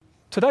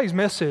Today's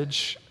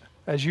message,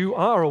 as you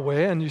are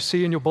aware and you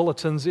see in your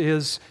bulletins,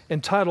 is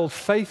entitled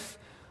Faith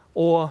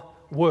or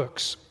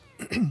Works.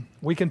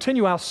 We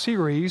continue our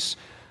series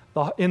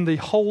in the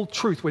whole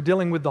truth. We're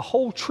dealing with the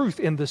whole truth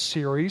in this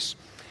series.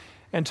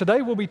 And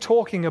today we'll be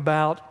talking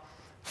about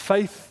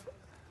faith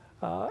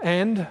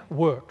and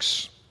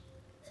works.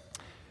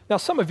 Now,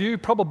 some of you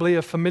probably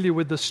are familiar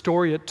with the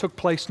story. It took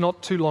place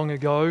not too long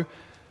ago.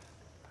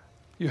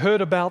 You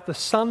heard about the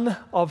son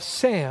of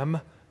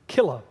Sam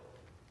killer.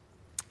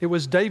 It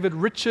was David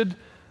Richard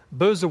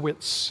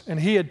Berkowitz,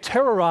 and he had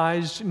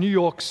terrorized New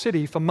York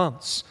City for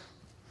months.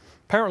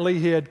 Apparently,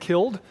 he had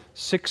killed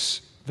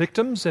 6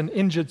 victims and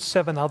injured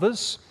 7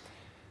 others.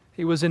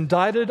 He was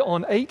indicted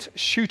on 8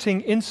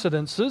 shooting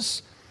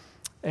incidences,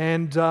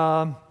 and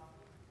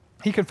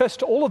he confessed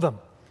to all of them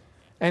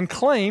and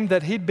claimed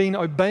that he'd been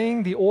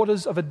obeying the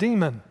orders of a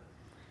demon,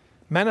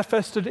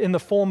 manifested in the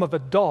form of a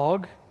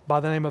dog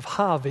by the name of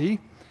Harvey,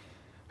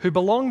 who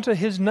belonged to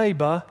his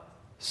neighbor,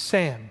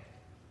 Sam,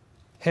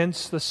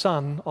 hence the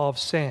son of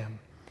Sam.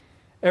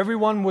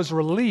 Everyone was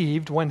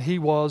relieved when he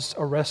was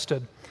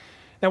arrested.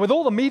 Now, with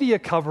all the media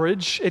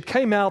coverage, it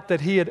came out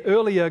that he had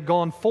earlier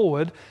gone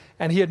forward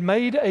and he had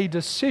made a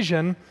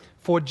decision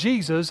for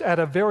Jesus at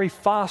a very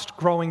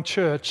fast-growing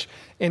church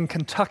in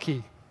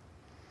Kentucky.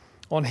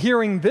 On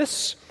hearing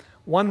this,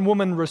 one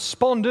woman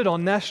responded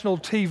on national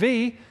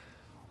TV,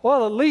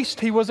 "Well, at least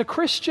he was a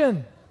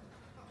Christian."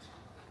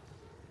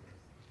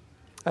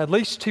 At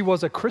least he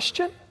was a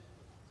Christian?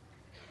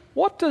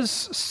 What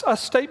does a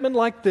statement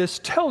like this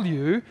tell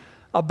you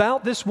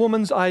about this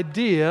woman's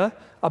idea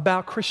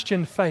about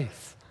Christian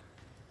faith?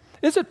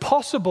 Is it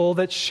possible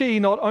that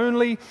she's not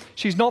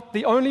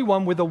the only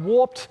one with a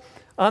warped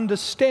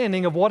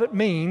understanding of what it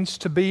means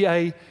to be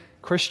a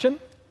Christian?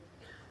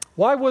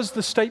 Why was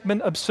the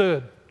statement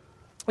absurd?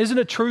 Isn't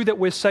it true that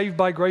we're saved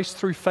by grace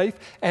through faith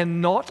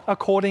and not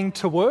according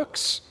to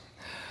works?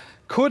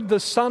 Could the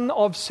son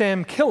of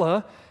Sam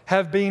killer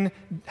have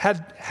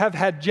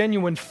had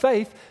genuine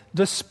faith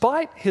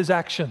despite his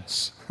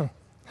actions?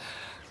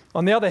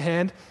 On the other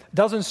hand,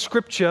 doesn't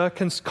Scripture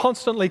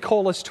constantly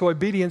call us to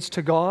obedience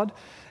to God?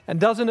 And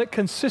doesn't it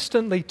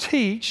consistently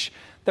teach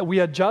that we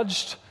are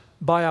judged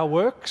by our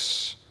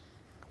works?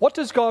 What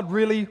does God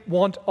really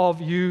want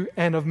of you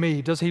and of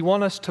me? Does He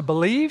want us to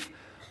believe,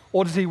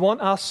 or does He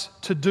want us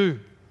to do?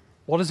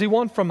 What does He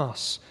want from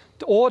us?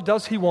 Or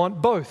does He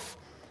want both?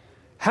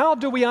 How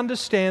do we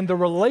understand the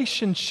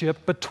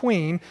relationship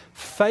between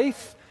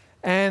faith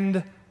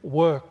and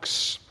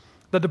works?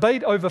 The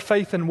debate over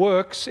faith and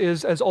works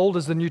is as old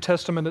as the New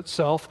Testament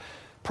itself.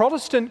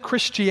 Protestant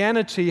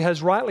Christianity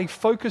has rightly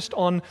focused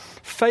on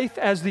faith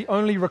as the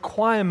only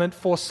requirement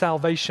for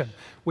salvation.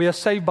 We are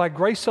saved by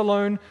grace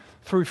alone,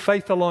 through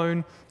faith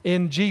alone,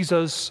 in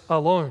Jesus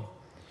alone.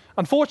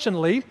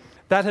 Unfortunately,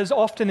 that has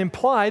often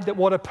implied that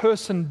what a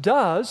person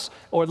does,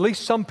 or at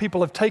least some people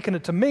have taken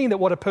it to mean that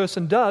what a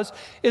person does,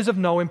 is of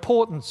no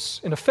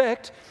importance. In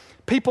effect,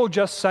 people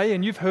just say,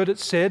 and you've heard it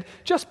said,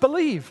 just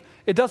believe.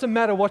 It doesn't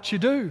matter what you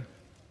do.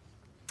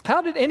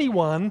 How did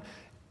anyone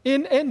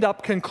end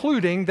up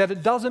concluding that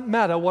it doesn't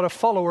matter what a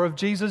follower of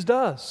Jesus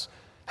does?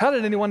 How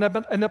did anyone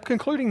end up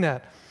concluding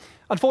that?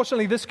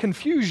 Unfortunately, this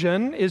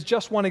confusion is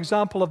just one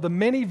example of the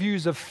many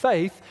views of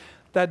faith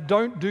that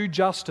don't do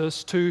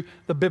justice to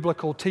the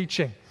biblical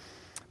teaching.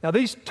 Now,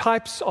 these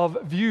types of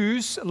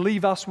views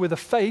leave us with a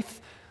faith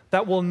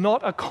that will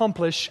not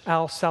accomplish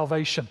our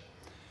salvation.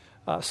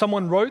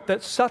 Someone wrote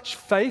that such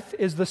faith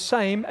is the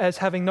same as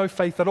having no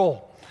faith at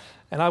all,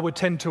 and I would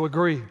tend to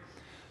agree.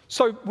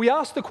 So we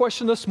asked the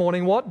question this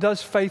morning, what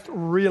does faith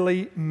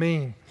really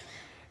mean?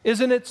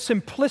 Isn't it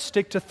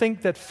simplistic to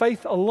think that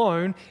faith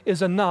alone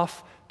is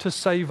enough to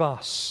save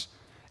us?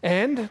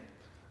 And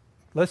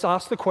let's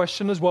ask the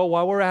question as well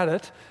while we're at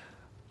it,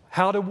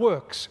 how do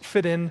works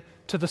fit in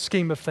to the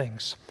scheme of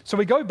things? So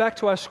we go back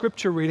to our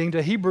scripture reading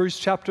to Hebrews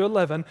chapter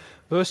 11,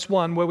 verse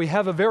 1, where we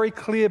have a very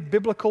clear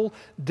biblical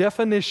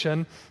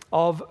definition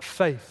of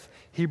faith.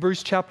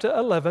 Hebrews chapter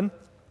 11,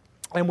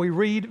 and we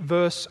read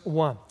verse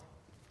 1.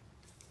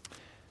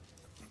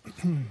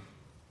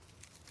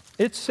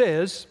 It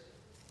says,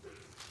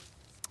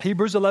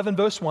 Hebrews 11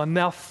 verse 1,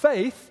 "Now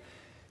faith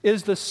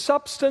is the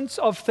substance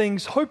of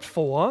things hoped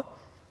for,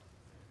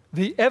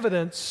 the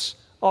evidence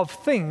of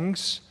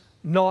things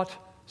not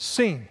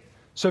seen."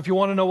 So if you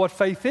want to know what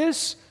faith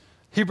is,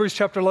 Hebrews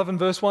chapter 11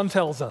 verse 1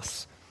 tells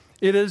us.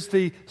 It is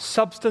the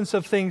substance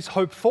of things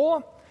hoped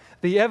for,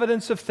 the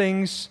evidence of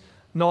things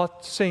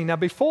not seen. Now,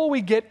 before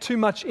we get too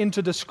much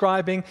into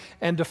describing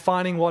and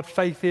defining what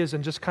faith is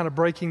and just kind of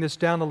breaking this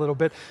down a little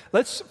bit,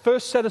 let's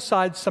first set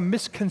aside some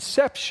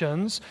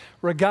misconceptions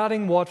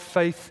regarding what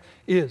faith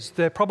is.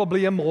 There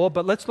probably are more,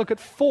 but let's look at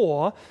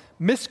 4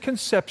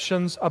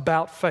 misconceptions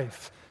about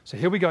faith. So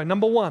here we go.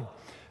 Number one,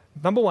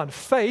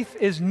 faith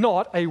is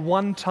not a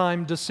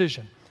one-time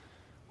decision.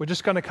 We're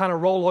just going to kind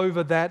of roll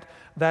over that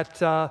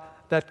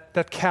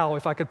cow,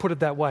 if I could put it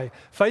that way.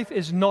 Faith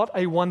is not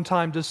a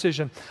one-time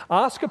decision.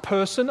 Ask a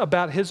person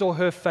about his or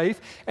her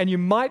faith, and you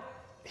might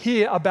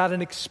hear about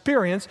an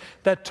experience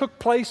that took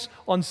place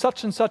on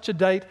such and such a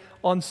date,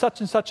 on such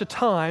and such a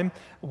time,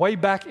 way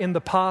back in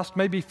the past,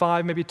 maybe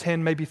 5, maybe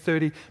 10, maybe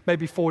 30,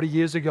 maybe 40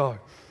 years ago.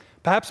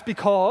 Perhaps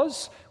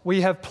because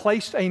we have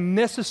placed a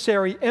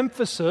necessary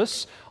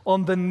emphasis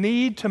on the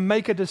need to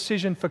make a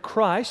decision for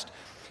Christ,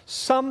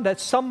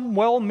 some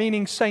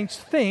well-meaning saints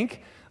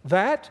think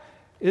that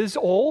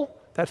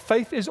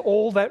faith is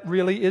all that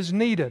really is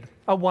needed,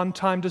 a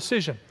one-time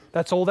decision.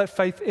 That's all that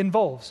faith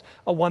involves,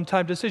 a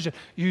one-time decision.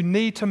 You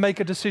need to make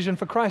a decision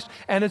for Christ,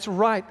 and it's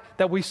right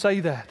that we say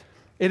that.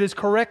 It is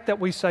correct that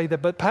we say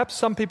that, but perhaps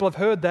some people have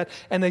heard that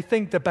and they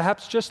think that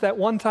perhaps just that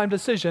one-time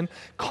decision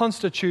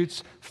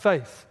constitutes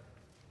faith.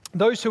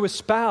 Those who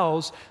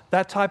espouse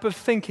that type of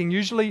thinking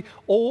usually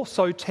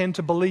also tend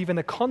to believe in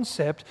a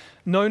concept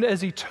known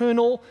as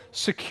eternal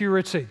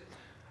security.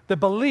 The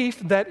belief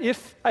that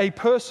if a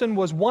person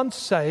was once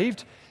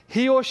saved,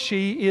 he or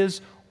she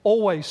is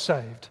always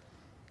saved.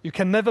 You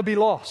can never be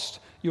lost.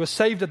 You are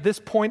saved at this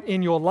point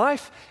in your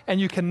life, and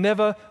you can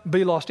never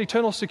be lost.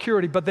 Eternal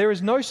security. But there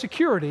is no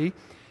security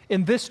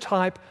in this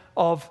type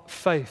of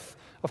faith.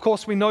 Of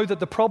course, we know that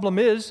the problem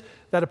is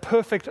that a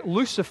perfect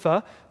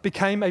Lucifer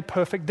became a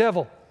perfect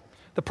devil.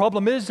 The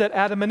problem is that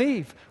Adam and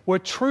Eve were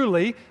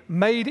truly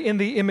made in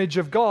the image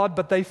of God,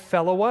 but they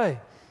fell away.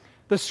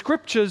 The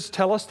scriptures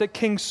tell us that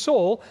King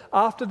Saul,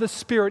 after the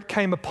Spirit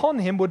came upon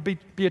him, would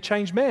be a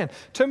changed man.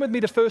 Turn with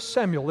me to 1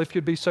 Samuel, if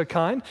you'd be so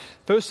kind.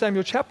 1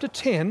 Samuel chapter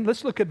 10,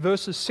 let's look at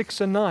verses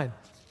 6 and 9.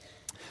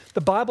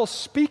 The Bible,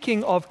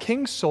 speaking of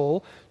King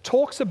Saul,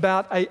 talks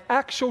about an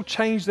actual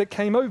change that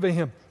came over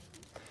him.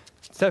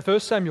 So 1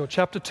 Samuel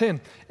chapter 10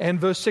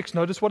 and verse 6,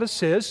 notice what it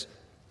says.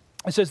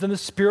 It says, "Then the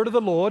Spirit of the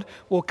Lord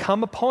will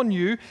come upon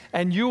you,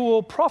 and you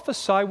will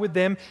prophesy with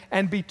them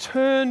and be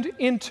turned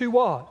into"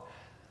 what?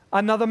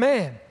 Another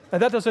man. Now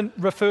that doesn't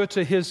refer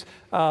to his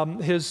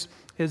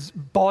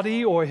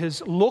body or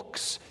his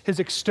looks, his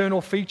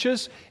external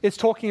features. It's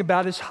talking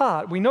about his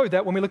heart. We know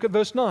that when we look at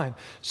verse 9.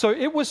 So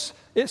it was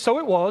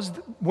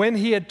when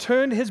he had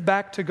turned his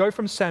back to go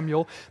from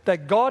Samuel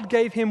that God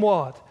gave him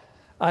what?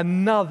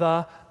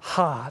 Another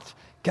heart.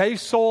 Gave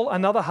Saul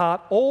another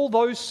heart. All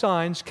those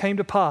signs came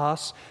to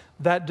pass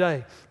that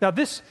day. Now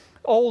these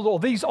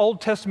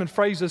Old Testament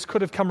phrases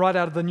could have come right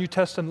out of the New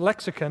Testament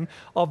lexicon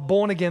of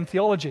born-again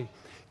theology.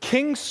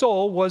 King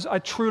Saul was a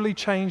truly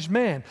changed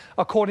man,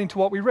 according to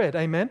what we read.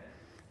 Amen?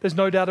 There's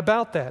no doubt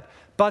about that.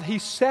 But he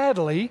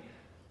sadly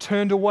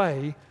turned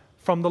away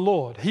from the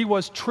Lord. He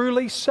was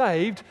truly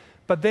saved,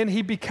 but then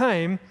he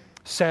became,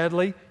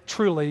 sadly,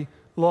 truly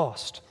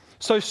lost.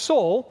 So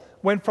Saul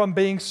went from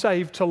being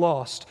saved to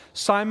lost.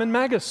 Simon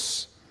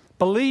Magus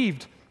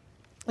believed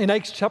in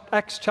Acts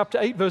chapter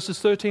 8, verses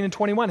 13 and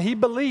 21. He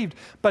believed,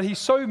 but he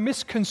so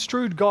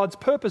misconstrued God's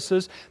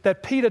purposes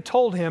that Peter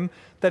told him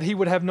that he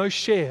would have no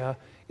share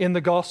in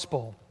the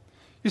gospel.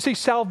 You see,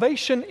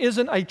 salvation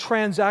isn't a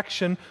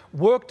transaction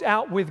worked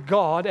out with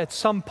God at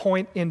some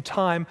point in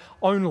time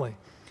only.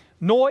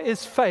 Nor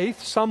is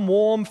faith some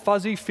warm,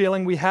 fuzzy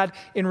feeling we had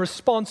in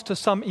response to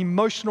some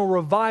emotional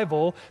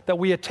revival that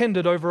we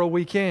attended over a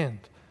weekend.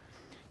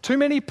 Too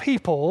many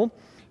people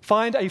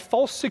find a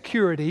false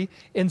security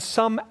in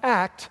some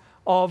act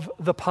of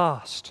the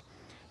past.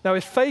 Now,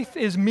 if faith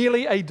is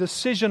merely a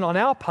decision on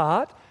our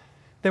part,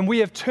 then we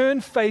have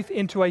turned faith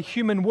into a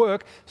human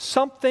work,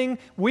 something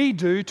we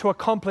do to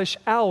accomplish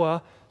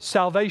our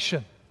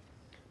salvation.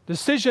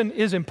 Decision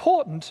is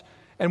important,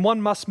 and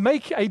one must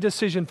make a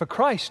decision for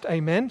Christ,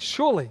 amen,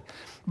 surely.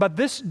 But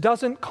this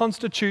doesn't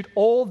constitute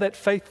all that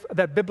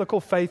biblical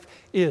faith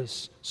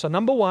is. So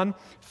number one,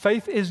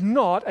 faith is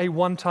not a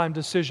one-time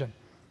decision.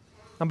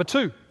 Number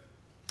two,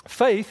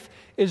 faith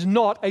is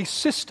not a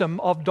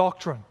system of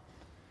doctrine.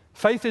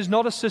 Faith is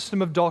not a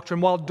system of doctrine.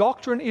 While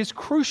doctrine is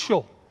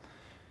crucial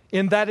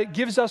in that it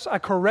gives us a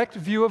correct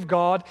view of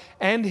God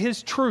and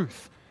His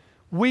truth,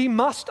 we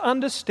must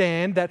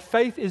understand that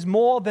faith is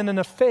more than an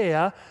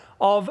affair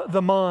of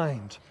the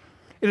mind.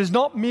 It is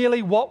not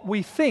merely what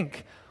we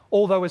think,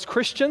 although as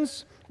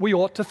Christians, we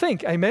ought to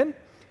think, amen?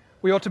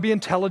 We ought to be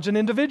intelligent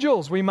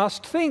individuals. We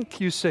must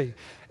think, you see.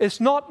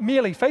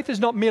 Faith is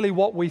not merely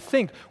what we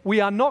think.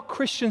 We are not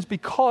Christians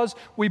because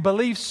we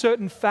believe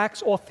certain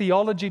facts or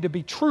theology to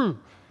be true.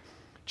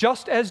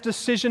 Just as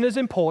decision is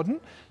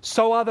important,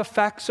 so are the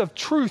facts of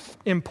truth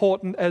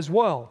important as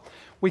well.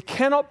 We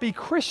cannot be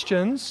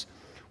Christians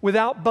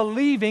without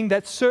believing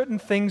that certain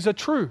things are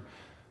true.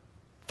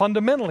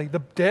 Fundamentally,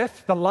 the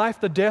death, the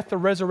life, the death, the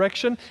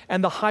resurrection,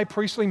 and the high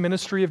priestly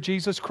ministry of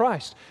Jesus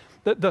Christ.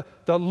 The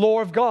law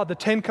of God, the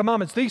 10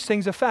 Commandments, these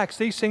things are facts.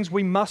 These things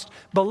we must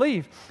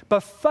believe.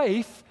 But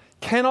faith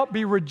cannot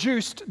be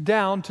reduced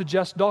down to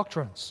just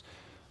doctrines.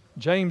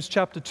 James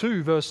chapter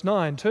 2, verse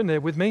 9, turn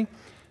there with me.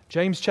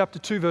 James chapter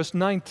 2, verse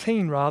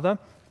 19,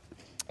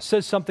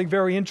 says something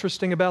very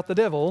interesting about the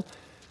devil.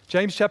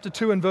 James chapter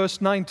 2 and verse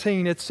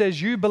 19, it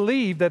says, "You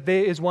believe that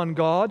there is one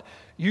God,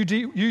 you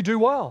do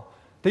well."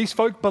 These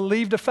folk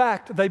believed a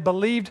fact. They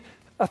believed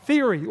a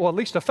theory, or at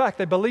least a fact.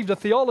 They believed a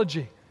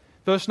theology.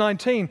 Verse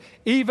 19,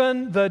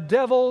 "Even the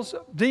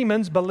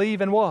demons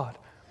believe in" what?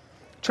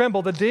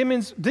 tremble. The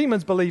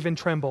demons believe and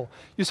tremble.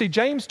 You see,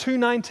 James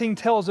 2:19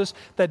 tells us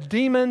that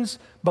demons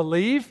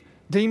believe,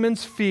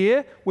 demons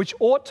fear, which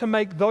ought to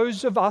make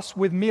those of us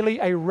with merely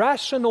a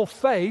rational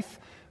faith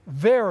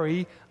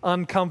very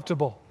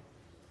uncomfortable.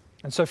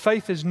 And so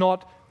faith is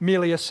not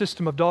merely a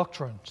system of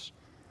doctrines.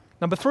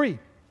 Number 3,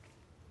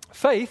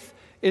 faith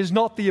is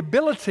not the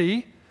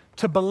ability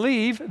to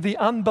believe the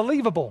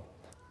unbelievable.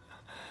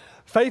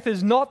 Faith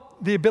is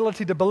not the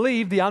ability to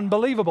believe the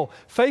unbelievable.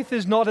 Faith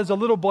is not, as a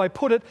little boy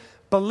put it,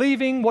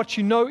 believing what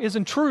you know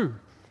isn't true.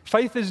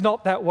 Faith is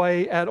not that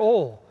way at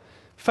all.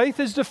 Faith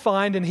is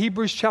defined in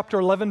Hebrews chapter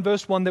 11,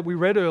 verse 1 that we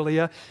read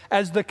earlier,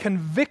 as the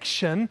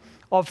conviction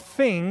of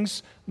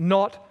things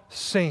not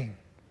seen.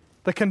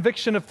 The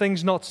conviction of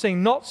things not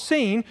seen. Not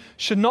seen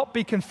should not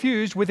be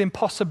confused with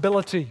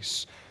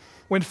impossibilities.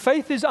 When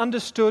faith is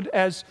understood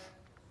as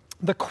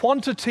the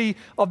quantity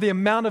of the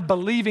amount of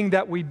believing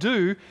that we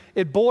do,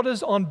 it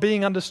borders on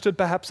being understood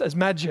perhaps as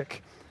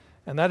magic.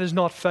 And that is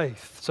not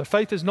faith. So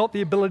faith is not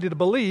the ability to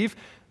believe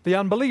the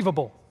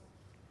unbelievable.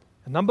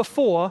 And number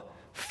 4,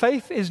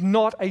 faith is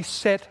not a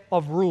set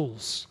of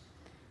rules.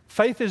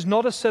 Faith is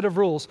not a set of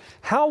rules.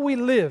 How we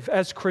live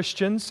as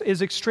Christians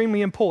is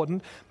extremely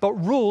important, but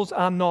rules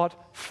are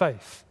not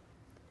faith.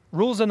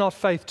 Rules are not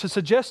faith. To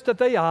suggest that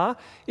they are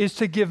is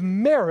to give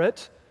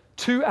merit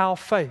to our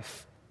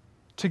faith.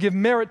 To give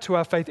merit to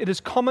our faith. It is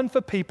common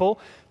for people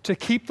to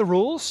keep the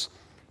rules,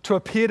 to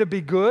appear to be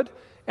good,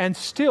 and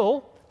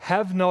still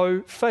have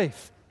no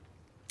faith.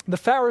 The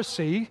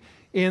Pharisee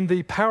in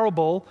the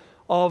parable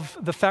of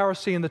the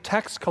Pharisee and the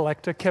tax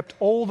collector kept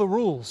all the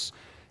rules.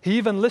 He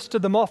even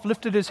listed them off,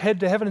 lifted his head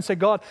to heaven and said,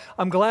 God,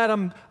 I'm glad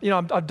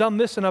I've done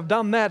this and I've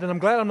done that, and I'm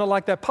glad I'm not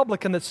like that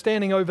publican that's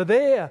standing over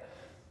there.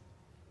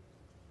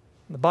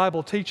 The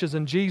Bible teaches,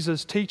 and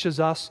Jesus teaches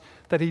us,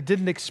 that he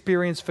didn't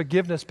experience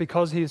forgiveness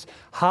because his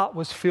heart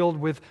was filled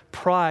with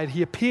pride.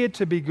 He appeared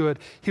to be good.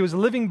 He was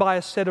living by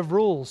a set of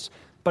rules,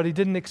 but he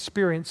didn't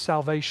experience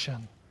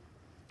salvation.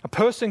 A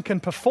person can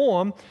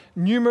perform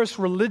numerous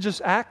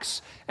religious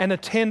acts and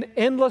attend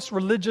endless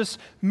religious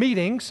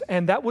meetings,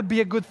 and that would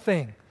be a good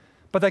thing.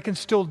 But they can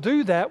still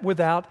do that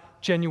without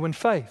genuine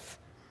faith.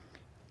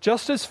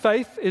 Just as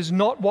faith is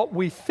not what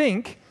we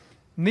think,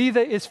 neither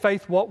is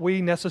faith what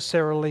we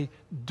necessarily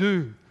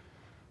do.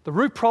 The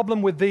root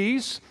problem with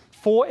these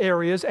 4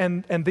 areas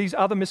and these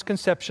other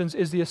misconceptions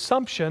is the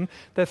assumption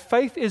that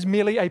faith is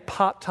merely a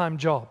part-time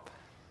job.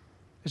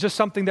 It's just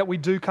something that we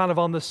do kind of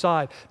on the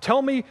side.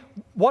 Tell me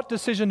what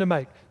decision to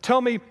make.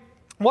 Tell me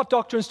what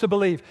doctrines to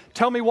believe.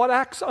 Tell me what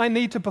acts I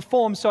need to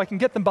perform so I can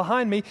get them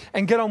behind me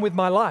and get on with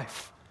my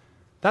life.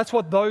 That's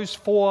what those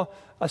 4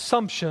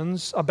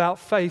 assumptions about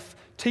faith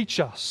teach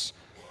us.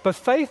 But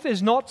faith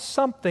is not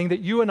something that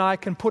you and I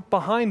can put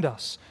behind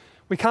us.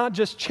 We can't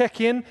just check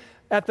in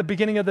at the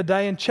beginning of the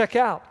day and check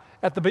out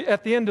at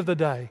the end of the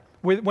day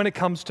when it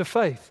comes to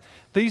faith.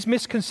 These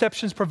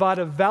misconceptions provide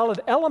a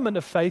valid element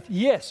of faith,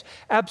 yes,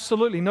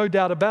 absolutely, no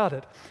doubt about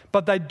it.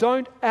 But they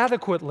don't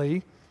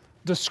adequately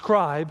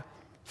describe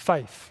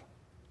faith.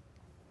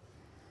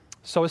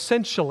 So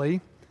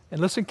essentially,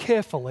 and listen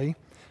carefully,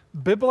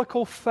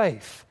 biblical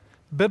faith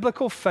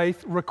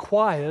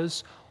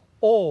requires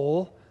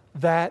all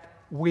that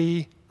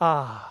we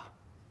are.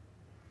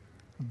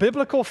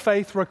 Biblical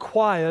faith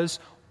requires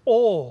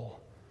all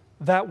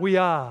that we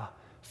are.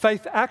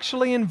 Faith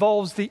actually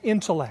involves the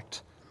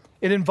intellect.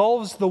 It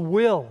involves the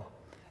will,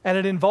 and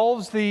it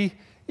involves the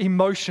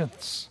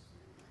emotions.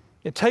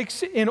 It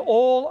takes in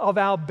all of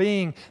our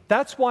being.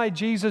 That's why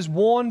Jesus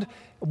warned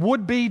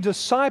would-be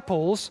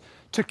disciples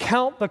to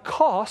count the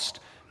cost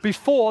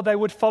before they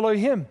would follow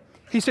him.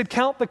 He said,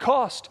 count the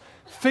cost.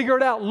 Figure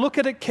it out. Look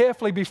at it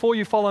carefully before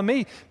you follow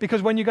me,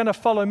 because when you're going to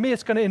follow me,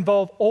 it's going to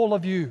involve all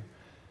of you.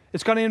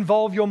 It's going to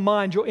involve your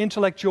mind, your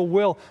intellect, your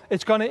will.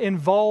 It's going to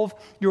involve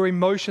your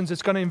emotions.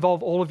 It's going to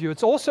involve all of you.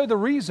 It's also the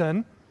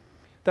reason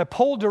that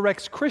Paul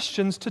directs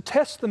Christians to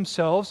test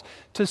themselves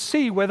to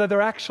see whether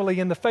they're actually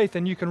in the faith.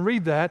 And you can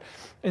read that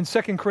in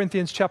 2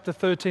 Corinthians chapter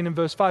 13 and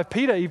verse 5.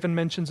 Peter even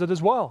mentions it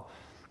as well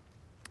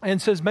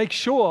and says, make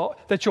sure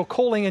that your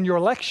calling and your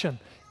election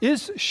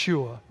is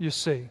sure, you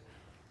see.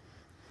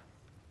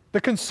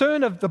 The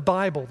concern of the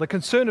Bible, the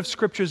concern of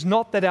Scripture is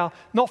not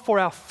for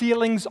our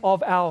feelings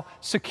of our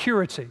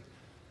security.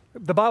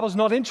 The Bible's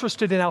not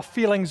interested in our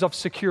feelings of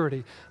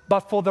security,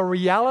 but for the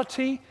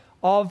reality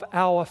of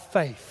our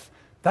faith.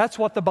 That's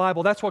what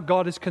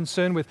God is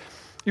concerned with.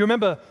 You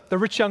remember the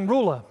rich young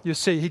ruler, you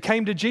see. He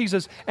came to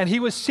Jesus and he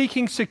was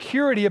seeking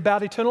security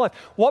about eternal life.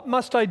 What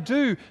must I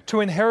do to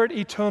inherit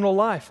eternal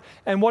life?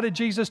 And what did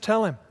Jesus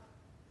tell him?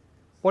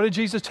 What did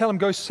Jesus tell him?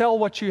 Go sell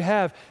what you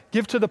have,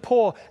 give to the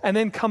poor, and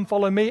then come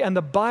follow me. And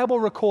the Bible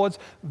records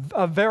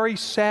a very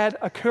sad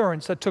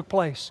occurrence that took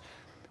place.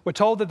 We're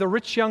told that the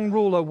rich young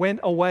ruler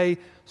went away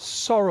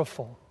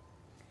sorrowful.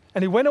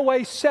 And he went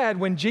away sad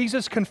when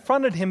Jesus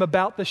confronted him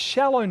about the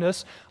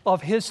shallowness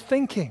of his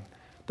thinking,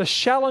 the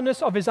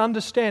shallowness of his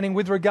understanding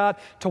with regard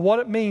to what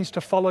it means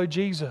to follow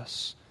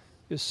Jesus,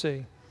 you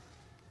see.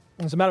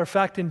 As a matter of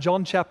fact, in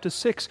John chapter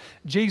 6,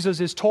 Jesus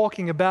is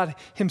talking about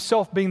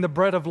himself being the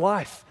bread of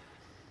life.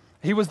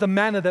 He was the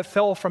manna that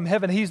fell from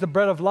heaven. He's the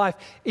bread of life.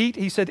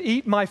 He said,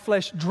 eat my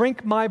flesh,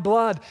 drink my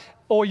blood,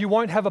 or you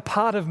won't have a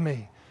part of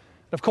me.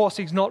 Of course,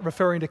 he's not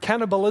referring to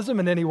cannibalism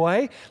in any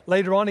way.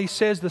 Later on, he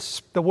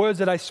says, the words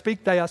that I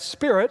speak, they are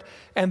spirit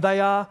and they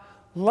are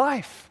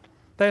life.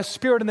 They are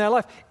spirit and they are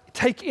life.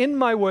 Take in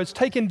my words,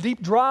 take in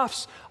deep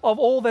drafts of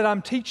all that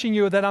I'm teaching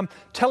you, that I'm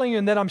telling you,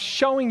 and that I'm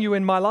showing you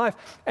in my life,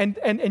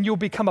 and you'll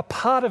become a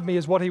part of me,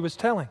 is what he was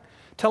telling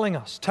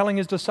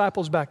his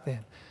disciples back then.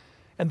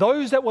 And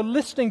those that were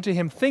listening to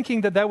him,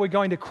 thinking that they were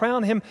going to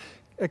crown him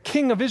a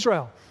king of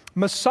Israel,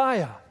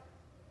 Messiah,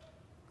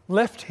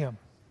 left him.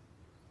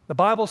 The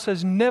Bible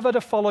says never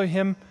to follow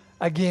him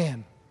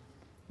again.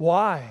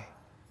 Why?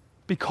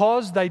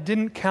 Because they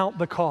didn't count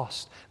the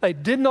cost. They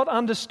did not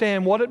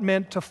understand what it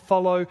meant to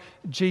follow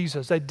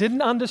Jesus. They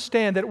didn't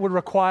understand that it would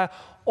require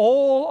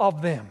all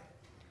of them,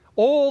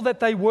 all that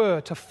they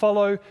were, to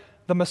follow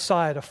the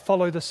Messiah, to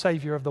follow the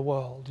Savior of the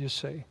world, you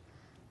see.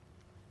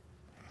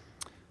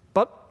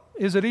 But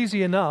is it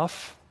easy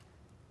enough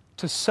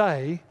to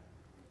say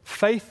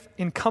faith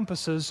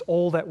encompasses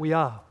all that we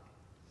are?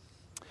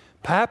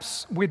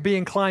 Perhaps we'd be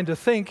inclined to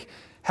think,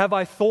 have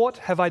I thought,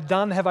 have I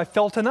done, have I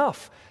felt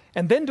enough?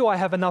 And then do I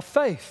have enough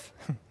faith?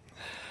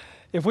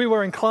 If we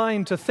were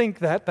inclined to think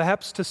that,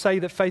 perhaps to say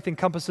that faith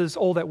encompasses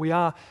all that we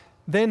are,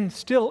 then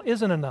still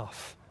isn't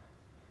enough.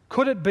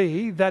 Could it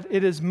be that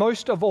it is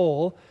most of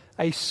all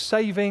a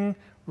saving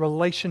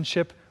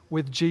relationship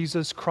with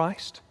Jesus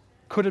Christ?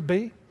 Could it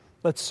be?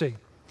 Let's see.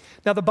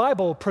 Now, the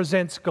Bible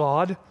presents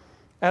God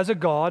as a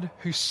God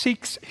who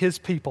seeks his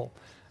people.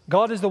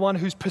 God is the one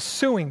who's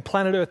pursuing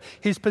planet Earth.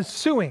 He's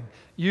pursuing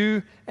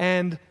you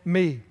and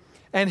me.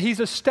 And he's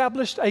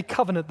established a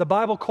covenant. The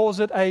Bible calls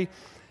it a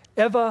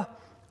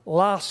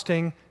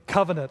everlasting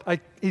covenant.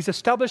 He's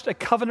established a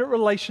covenant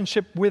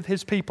relationship with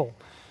his people.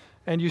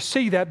 And you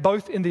see that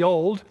both in the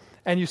Old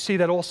and you see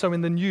that also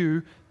in the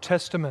New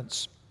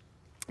Testaments.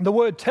 The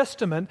word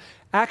testament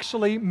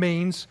actually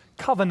means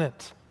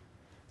covenant.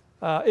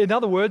 In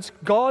other words,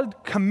 God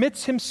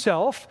commits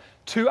himself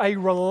to a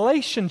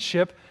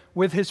relationship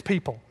with his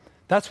people.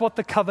 That's what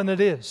the covenant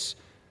is.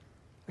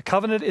 A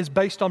covenant is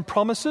based on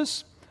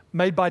promises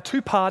made by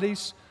two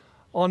parties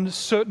with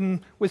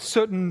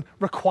certain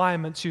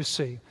requirements, you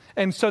see.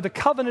 And so the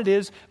covenant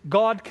is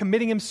God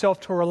committing himself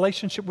to a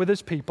relationship with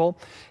his people.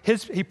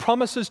 He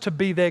promises to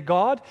be their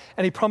God,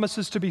 and he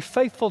promises to be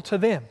faithful to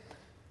them.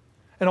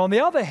 And on the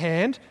other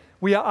hand,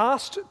 we are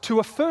asked to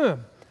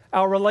affirm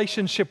our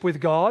relationship with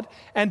God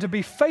and to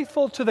be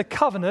faithful to the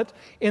covenant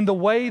in the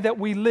way that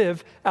we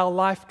live our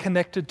life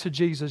connected to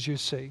Jesus, you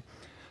see.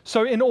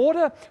 So in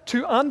order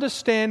to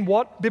understand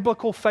what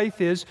biblical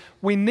faith is,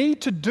 we need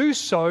to do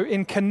so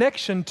in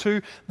connection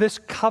to this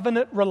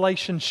covenant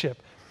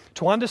relationship.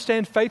 To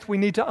understand faith, we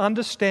need to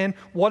understand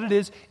what it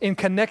is in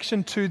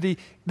connection to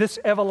this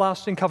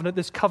everlasting covenant,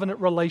 this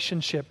covenant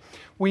relationship.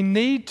 We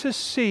need to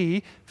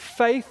see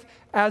faith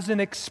as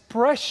an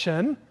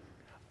expression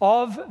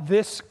of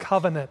this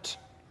covenant.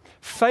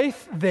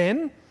 Faith,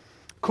 then,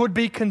 could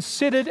be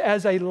considered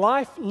as a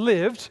life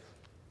lived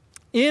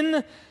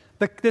in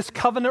this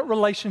covenant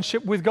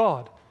relationship with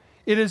God.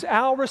 It is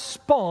our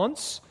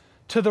response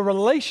to the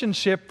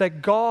relationship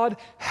that God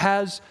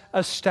has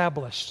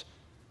established.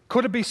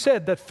 Could it be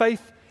said that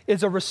faith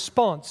is a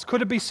response?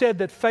 Could it be said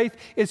that faith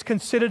is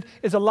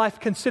a life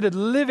considered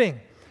living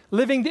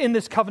in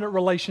this covenant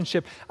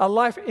relationship, a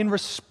life in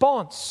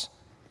response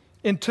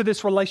into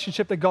this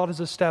relationship that God has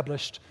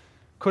established?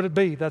 Could it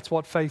be that's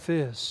what faith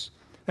is?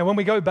 And when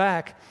we go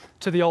back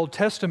to the Old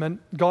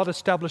Testament, God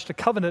established a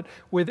covenant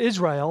with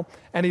Israel,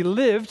 and he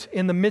lived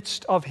in the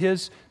midst of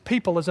his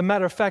people. As a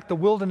matter of fact, the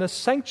wilderness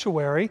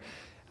sanctuary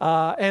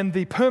and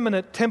the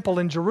permanent temple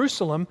in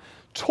Jerusalem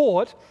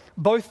taught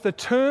both the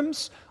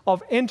terms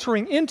of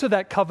entering into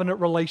that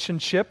covenant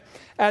relationship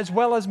as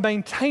well as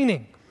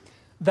maintaining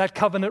that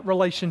covenant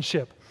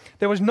relationship.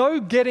 There was no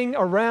getting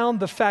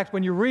around the fact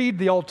when you read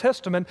the Old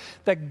Testament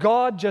that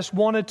God just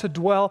wanted to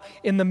dwell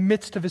in the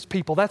midst of his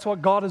people. That's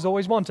what God has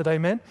always wanted,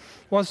 amen?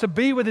 He wants to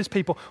be with his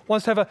people,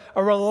 wants to have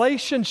a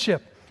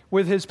relationship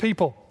with his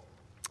people.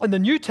 In the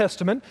New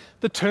Testament,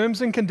 the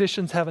terms and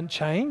conditions haven't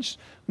changed,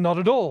 not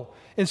at all.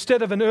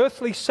 Instead of an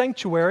earthly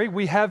sanctuary,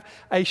 we have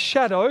a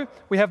shadow,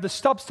 we have the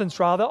substance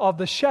rather of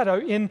the shadow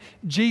in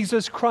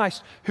Jesus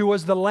Christ, who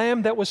was the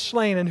Lamb that was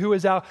slain and who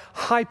is our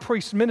high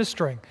priest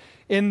ministering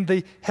in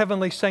the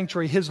heavenly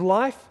sanctuary. His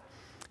life,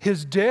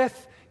 his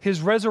death,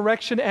 his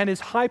resurrection, and his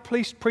high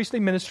priestly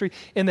ministry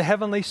in the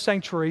heavenly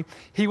sanctuary,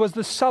 he was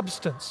the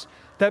substance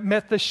that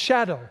met the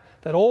shadow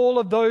that all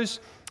of those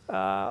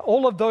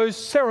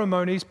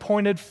ceremonies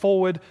pointed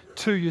forward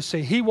to, you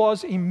see. He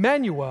was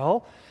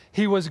Emmanuel.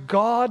 He was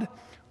God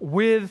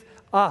with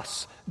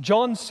us.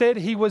 John said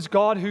he was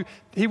God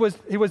he was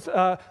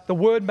the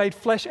Word made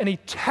flesh, and he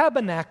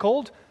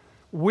tabernacled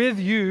with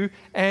you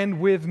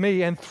and with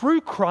me. And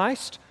through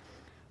Christ,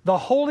 The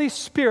Holy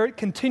Spirit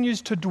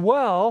continues to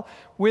dwell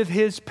with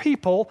his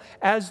people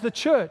as the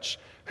church,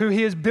 who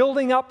he is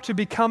building up to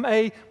become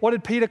what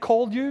did Peter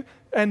call you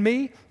and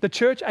me? The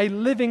church, a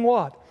living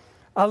what?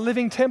 A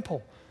living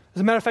temple.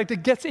 As a matter of fact,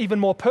 it gets even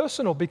more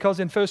personal because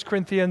in 1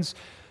 Corinthians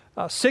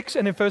 6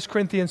 and in 1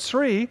 Corinthians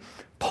 3,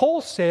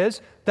 Paul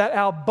says that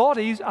our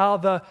bodies are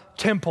the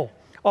temple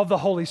of the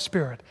Holy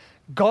Spirit.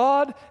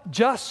 God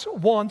just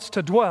wants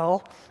to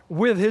dwell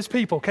with his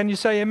people. Can you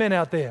say amen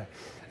out there?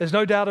 There's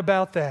no doubt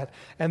about that.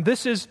 And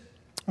this is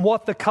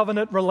what the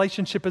covenant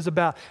relationship is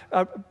about.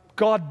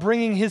 God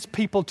bringing his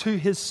people to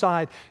his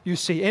side, you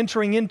see,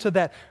 entering into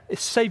that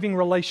saving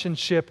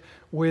relationship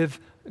with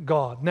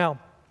God. Now,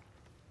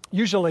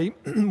 usually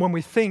when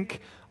we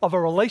think of a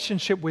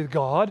relationship with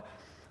God,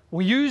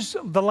 we use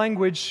the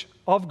language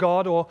of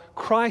God or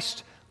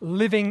Christ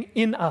living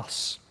in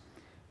us.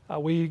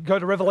 We go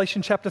to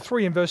Revelation chapter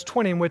 3 and verse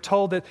 20, and we're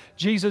told that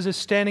Jesus is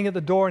standing at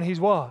the door and he's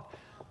what?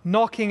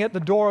 Knocking at the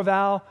door of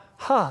our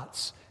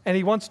hearts. And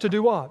he wants to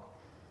do what?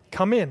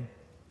 Come in.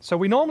 So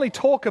we normally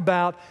talk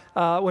about,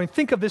 when we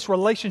think of this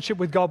relationship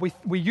with God,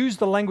 we use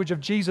the language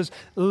of Jesus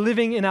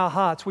living in our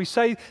hearts. We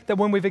say that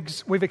when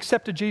we've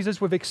accepted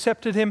Jesus, we've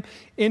accepted him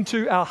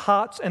into our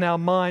hearts and our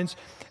minds.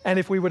 And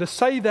if we were to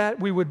say that,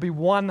 we would be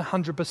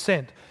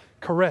 100%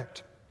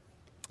 correct.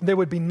 There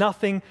would be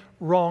nothing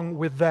wrong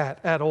with that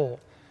at all.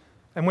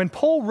 And when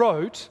Paul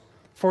wrote,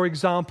 for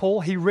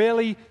example, he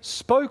rarely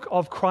spoke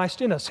of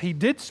Christ in us. He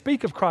did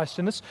speak of Christ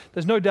in us.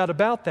 There's no doubt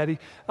about that.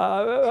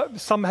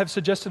 Some have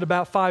suggested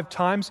about 5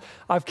 times.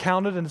 I've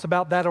counted, and it's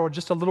about that or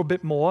just a little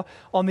bit more.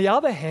 On the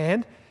other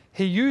hand,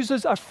 he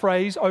uses a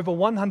phrase over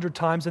 100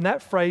 times, and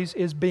that phrase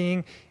is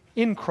being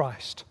in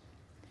Christ.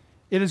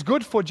 It is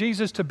good for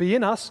Jesus to be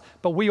in us,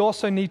 but we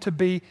also need to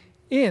be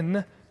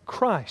in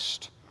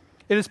Christ.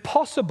 It is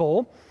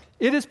possible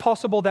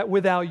that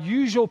with our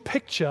usual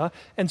picture,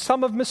 and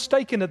some have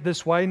mistaken it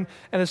this way, and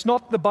it's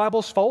not the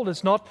Bible's fault,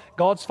 it's not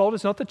God's fault,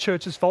 it's not the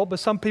church's fault, but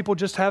some people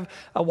just have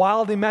a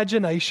wild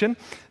imagination.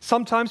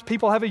 Sometimes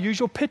people have a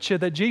usual picture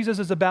that Jesus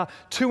is about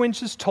 2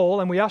 inches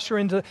tall, and we usher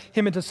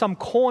him into some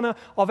corner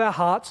of our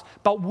hearts,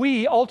 but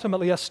we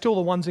ultimately are still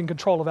the ones in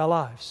control of our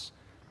lives.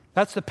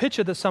 That's the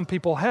picture that some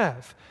people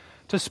have.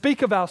 To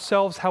speak of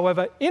ourselves,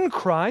 however, in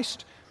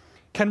Christ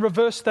can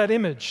reverse that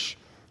image.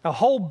 Our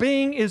whole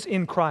being is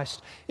in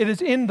Christ. It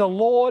is in the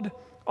Lord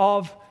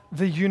of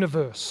the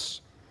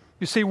universe.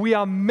 You see, we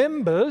are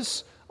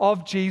members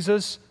of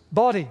Jesus'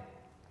 body.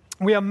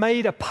 We are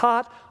made a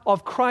part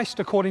of Christ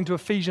according to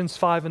Ephesians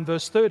 5 and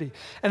verse 30.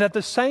 And at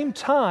the same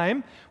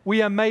time,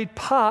 we are made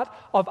part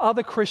of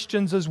other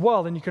Christians as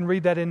well. And you can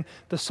read that in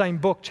the same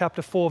book,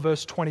 chapter 4,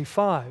 verse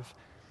 25.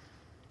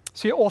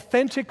 See,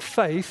 authentic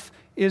faith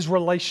is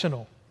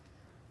relational.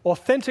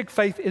 Authentic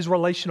faith is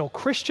relational.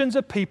 Christians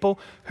are people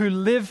who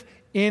live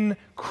in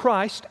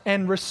Christ,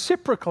 and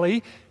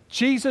reciprocally,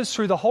 Jesus,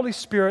 through the Holy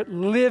Spirit,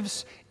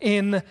 lives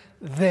in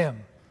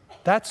them.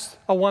 That's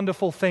a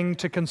wonderful thing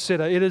to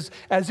consider. It is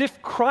as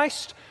if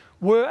Christ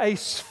were a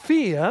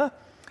sphere,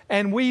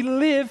 and we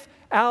live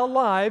our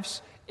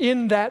lives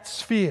in that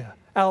sphere.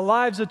 Our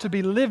lives are to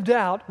be lived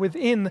out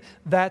within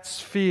that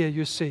sphere,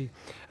 you see.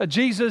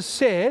 Jesus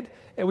said,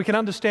 and we can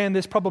understand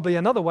this probably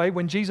another way,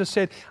 when Jesus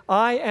said,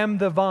 I am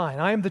the vine,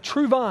 I am the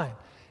true vine,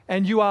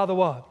 and you are the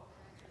what?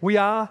 We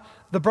are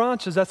the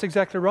branches. That's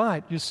exactly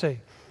right, you see.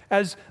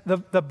 As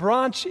the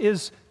branch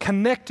is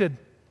connected,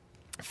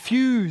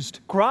 fused,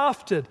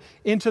 grafted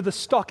into the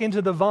stock,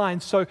 into the vine,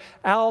 so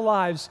our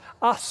lives,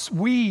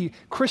 we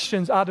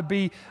Christians are to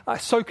be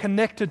so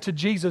connected to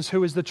Jesus,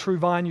 who is the true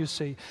vine, you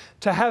see.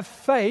 To have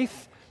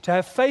faith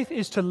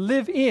is to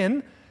live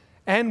in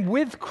and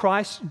with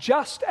Christ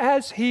just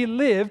as he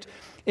lived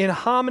in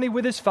harmony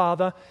with his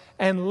Father,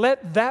 and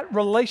let that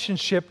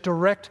relationship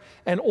direct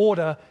and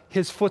order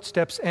his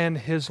footsteps and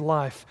his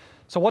life.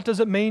 So what does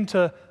it mean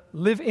to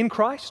live in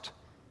Christ?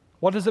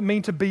 What does it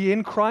mean to be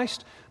in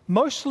Christ?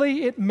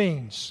 Mostly it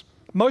means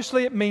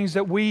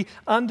that we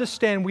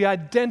understand, we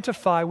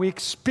identify, we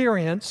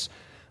experience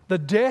the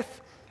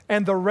death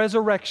and the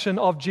resurrection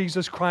of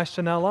Jesus Christ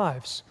in our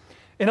lives.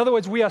 In other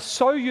words, we are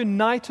so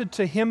united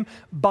to him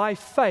by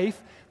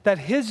faith that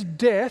his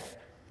death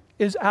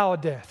is our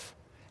death,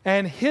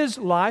 and his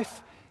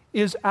life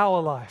is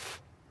our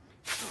life.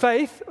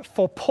 Faith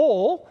for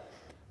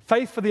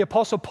the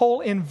Apostle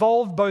Paul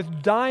involved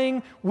both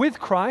dying with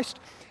Christ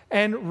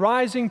and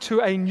rising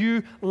to a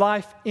new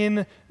life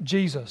in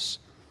Jesus.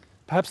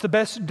 Perhaps the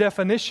best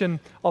definition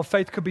of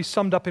faith could be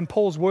summed up in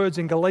Paul's words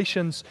in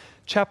Galatians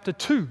chapter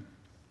 2,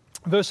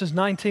 verses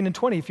 19 and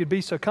 20. If you'd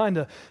be so kind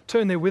to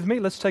turn there with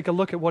me, let's take a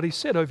look at what he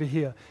said over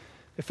here.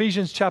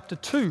 Ephesians chapter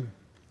 2,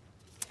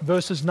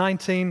 verses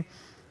 19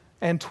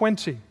 and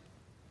 20.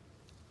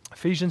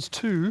 Galatians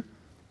 2,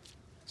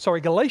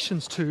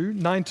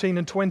 19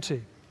 and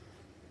 20.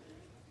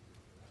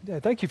 Yeah,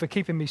 thank you for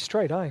keeping me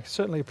straight. I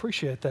certainly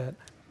appreciate that.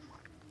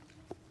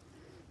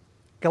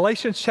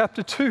 Galatians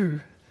chapter 2,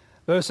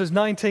 verses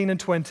 19 and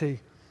 20.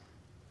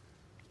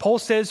 Paul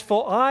says,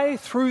 For I,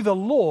 through the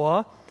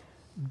law,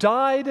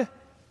 died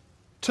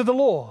to the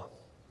law,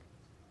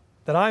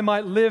 that I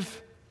might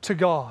live to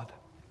God.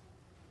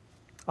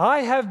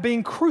 I have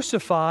been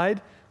crucified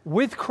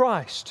with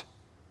Christ.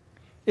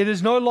 It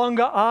is no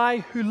longer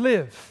I who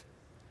live,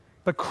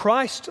 but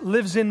Christ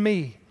lives in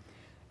me.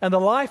 And the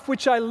life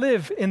which I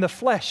live in the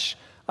flesh,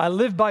 I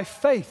live by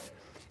faith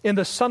in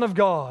the Son of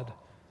God,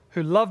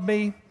 who loved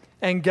me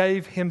and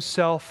gave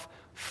himself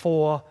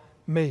for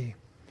me.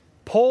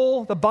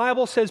 Paul, the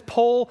Bible says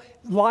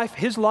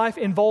his life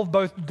involved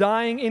both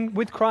dying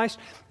with Christ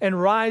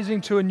and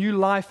rising to a new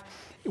life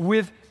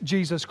with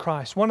Jesus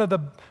Christ.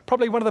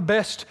 Probably one of the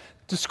best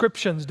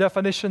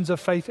definitions of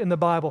faith in the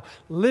Bible.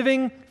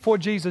 Living for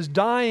Jesus,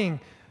 dying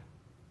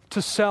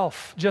to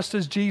self, just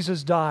as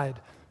Jesus died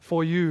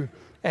for you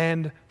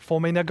and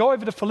for me. Now go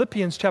over to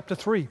Philippians chapter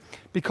 3,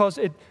 because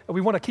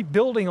we want to keep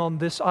building on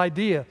this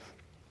idea.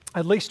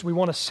 At least we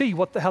want to see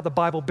how the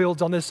Bible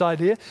builds on this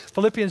idea.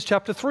 Philippians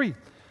chapter 3,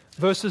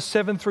 verses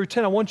 7 through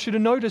 10. I want you to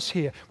notice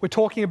here, we're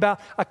talking about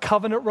a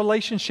covenant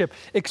relationship,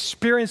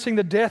 experiencing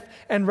the death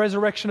and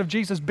resurrection of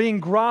Jesus, being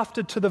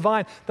grafted to the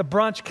vine, the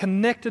branch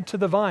connected to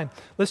the vine.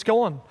 Let's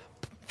go on.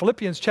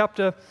 Philippians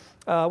chapter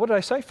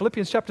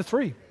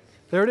 3.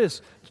 There it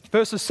is,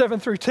 verses 7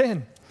 through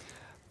 10.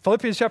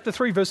 Philippians chapter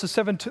 3, verses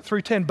 7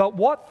 through 10. But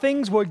what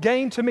things were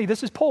gained to me,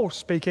 this is Paul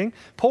speaking,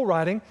 Paul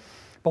writing,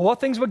 but what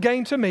things were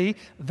gained to me,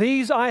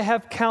 these I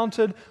have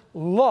counted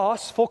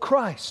loss for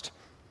Christ.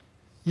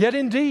 Yet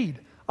indeed,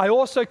 I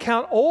also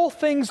count all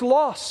things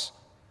loss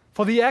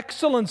for the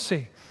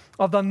excellency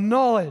of the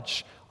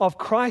knowledge of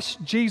Christ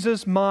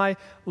Jesus my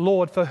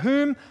Lord, for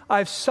whom I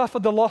have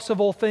suffered the loss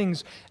of all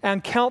things,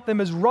 and count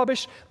them as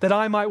rubbish, that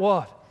I might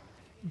what?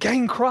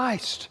 Gain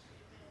Christ.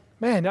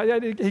 Man,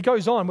 he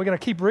goes on. We're going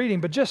to keep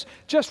reading, but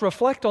just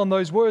reflect on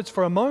those words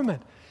for a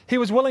moment. He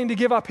was willing to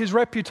give up his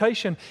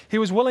reputation. He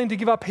was willing to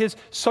give up his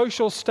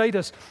social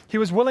status. He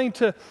was willing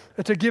to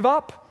give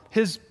up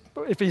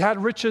if he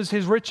had riches,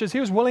 his riches.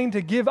 He was willing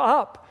to give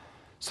up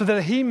so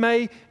that he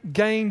may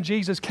gain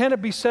Jesus. Can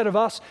it be said of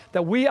us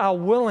that we are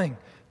willing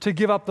to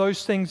give up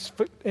those things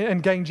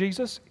and gain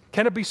Jesus?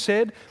 Can it be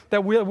said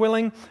that we're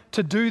willing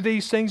to do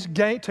these things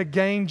to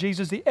gain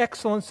Jesus, the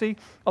excellency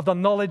of the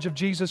knowledge of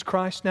Jesus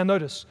Christ? Now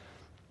notice,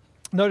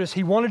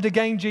 he wanted to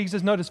gain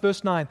Jesus. Notice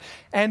verse 9.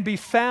 And be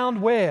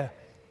found where?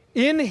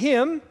 In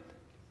him,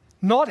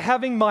 not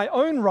having my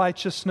own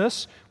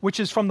righteousness, which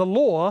is from the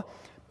law,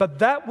 but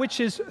that which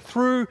is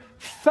through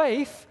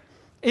faith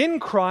in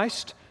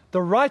Christ,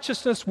 the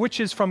righteousness which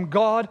is from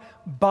God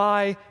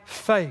by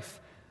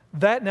faith.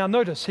 Now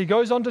notice, he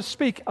goes on to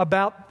speak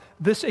about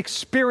this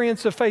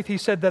experience of faith. He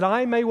said that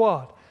I may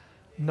what?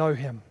 Know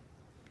him.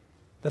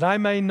 That I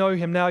may know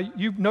him. Now,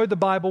 you know the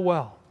Bible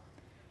well.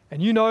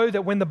 And you know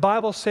that when the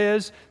Bible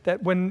says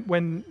that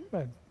when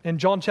in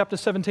John chapter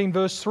 17,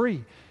 verse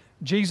 3,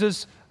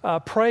 Jesus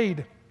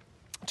prayed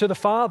to the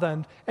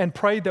Father and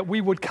prayed that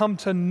we would come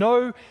to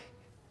know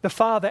the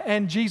Father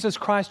and Jesus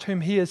Christ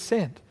whom he has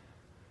sent.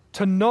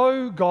 To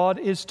know God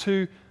is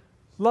to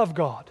love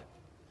God.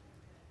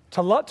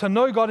 To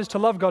know God is to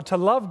love God. To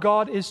love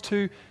God is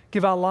to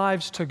give our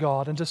lives to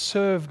God and to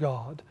serve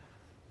God.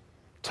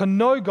 To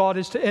know God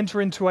is to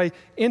enter into an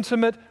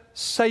intimate,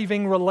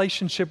 saving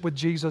relationship with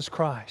Jesus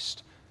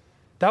Christ.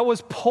 That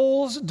was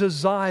Paul's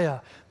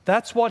desire.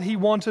 That's what he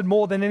wanted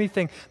more than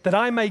anything, that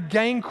I may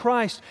gain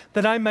Christ,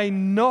 that I may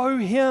know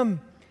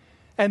him.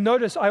 And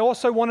notice, I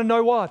also want to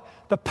know what?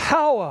 The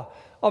power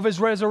of his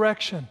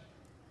resurrection.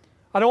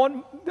 I don't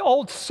want the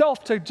old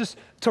self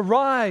to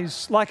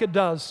rise like it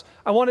does.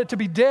 I want it to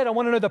be dead. I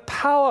want to know the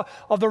power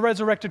of the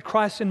resurrected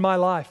Christ in my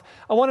life.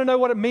 I want to know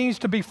what it means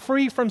to be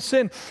free from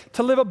sin,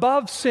 to live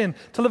above sin,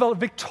 to live a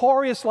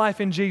victorious life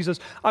in Jesus.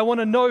 I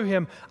want to know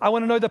him. I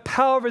want to know the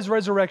power of his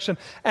resurrection.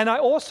 And I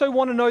also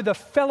want to know the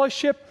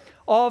fellowship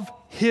of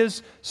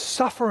his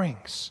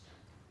sufferings.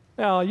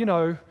 Now,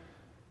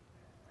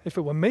 if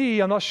it were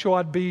me, I'm not sure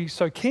I'd be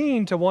so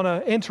keen to want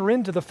to enter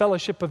into the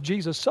fellowship of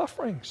Jesus'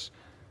 sufferings.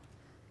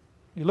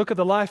 You look at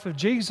the life of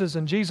Jesus,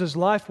 and Jesus'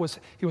 life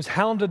he was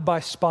hounded by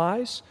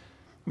spies.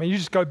 I mean, you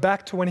just go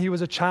back to when he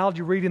was a child,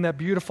 you read in that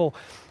beautiful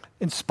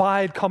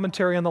inspired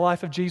commentary on the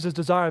life of Jesus,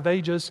 Desire of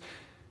Ages,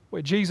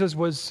 where Jesus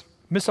was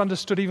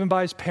misunderstood even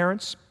by his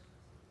parents,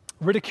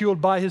 ridiculed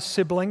by his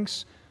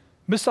siblings,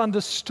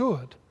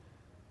 misunderstood,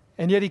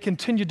 and yet he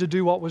continued to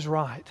do what was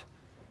right.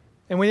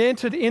 And when he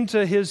entered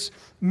into his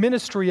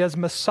ministry as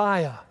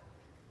Messiah,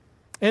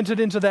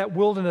 entered into that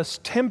wilderness,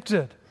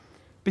 tempted,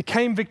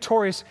 became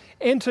victorious,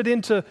 entered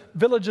into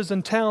villages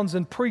and towns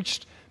and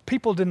preached,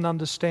 people didn't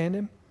understand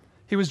him.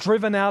 He was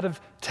driven out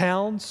of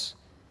towns.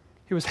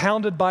 He was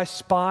hounded by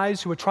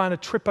spies who were trying to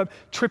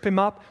trip him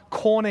up,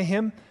 corner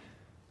him,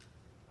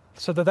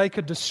 so that they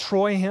could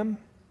destroy him.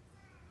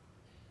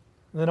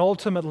 And then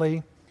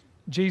ultimately,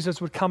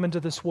 Jesus would come into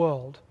this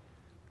world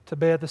to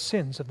bear the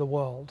sins of the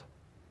world.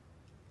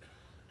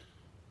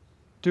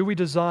 Do we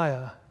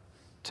desire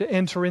to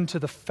enter into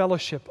the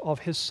fellowship of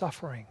his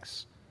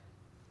sufferings?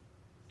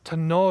 To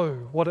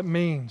know what it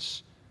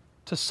means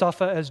to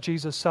suffer as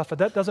Jesus suffered.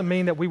 That doesn't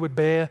mean that we would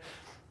bear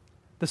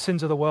the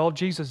sins of the world.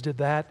 Jesus did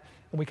that.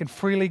 And we can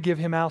freely give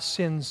him our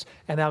sins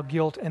and our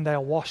guilt, and they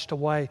are washed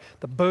away.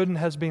 The burden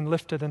has been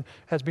lifted and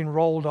has been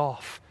rolled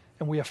off,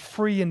 and we are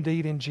free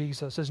indeed in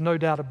Jesus. There's no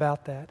doubt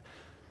about that.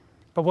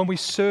 But when we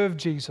serve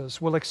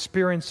Jesus, we'll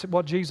experience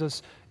what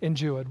Jesus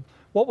endured.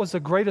 What was the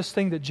greatest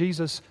thing that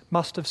Jesus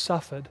must have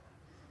suffered?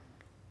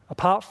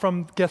 Apart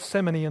from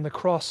Gethsemane and the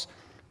cross,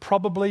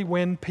 probably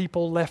when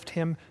people left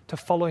him to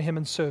follow him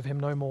and serve him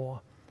no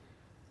more.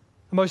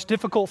 The most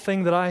difficult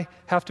thing that I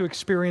have to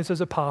experience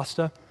as a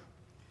pastor,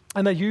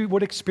 and that you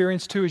would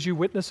experience too as you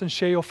witness and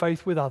share your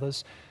faith with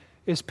others,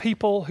 is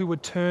people who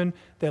would turn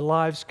their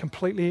lives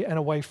completely and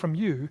away from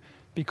you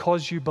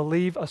because you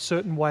believe a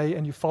certain way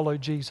and you follow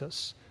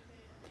Jesus.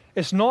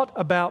 It's not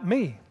about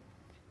me.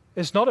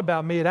 It's not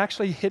about me. It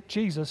actually hit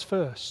Jesus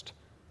first.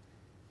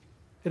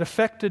 It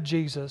affected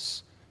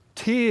Jesus.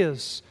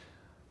 Tears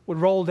would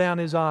roll down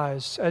his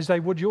eyes, as they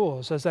would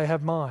yours, as they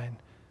have mine,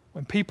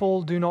 when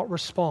people do not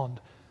respond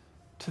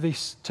to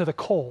the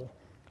call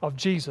of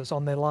Jesus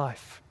on their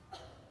life.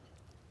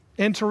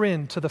 Enter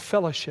into the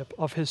fellowship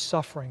of his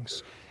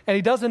sufferings. And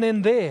he doesn't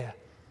end there.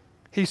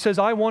 He says,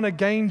 I want to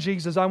gain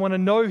Jesus. I want to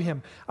know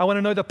him. I want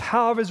to know the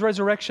power of his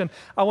resurrection.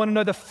 I want to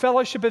know the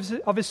fellowship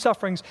of his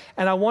sufferings.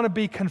 And I want to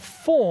be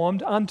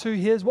conformed unto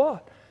his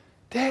what?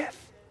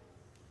 Death.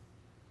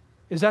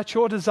 Is that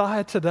your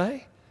desire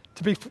today?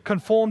 To be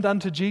conformed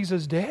unto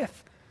Jesus'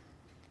 death?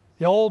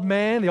 The old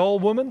man, the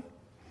old woman,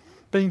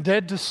 being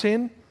dead to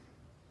sin.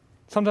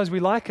 Sometimes we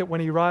like it when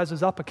he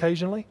rises up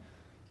occasionally,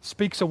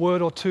 speaks a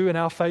word or two in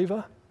our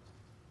favor.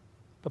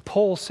 But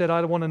Paul said,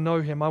 I want to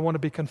know him. I want to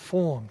be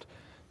conformed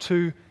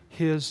to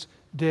his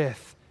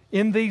death.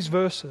 In these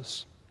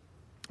verses,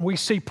 we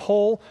see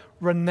Paul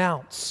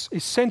renounce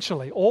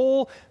essentially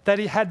all that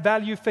he had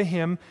value for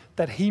him,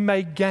 that he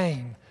may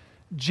gain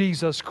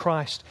Jesus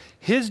Christ.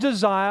 His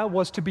desire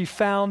was to be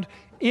found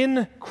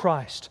in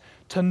Christ,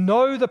 to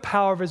know the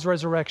power of his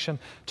resurrection,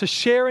 to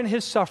share in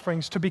his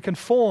sufferings, to be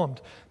conformed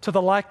to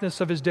the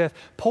likeness of his death.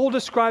 Paul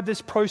described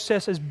this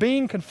process as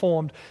being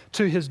conformed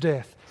to his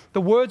death. The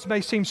words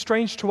may seem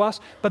strange to us,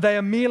 but they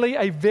are merely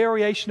a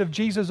variation of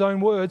Jesus' own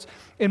words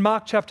in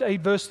Mark chapter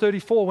 8, verse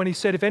 34, when he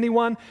said, if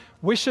anyone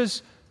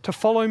wishes to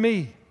follow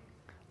me,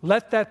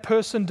 let that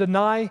person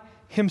deny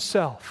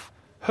himself,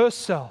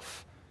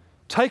 herself,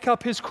 take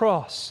up his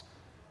cross,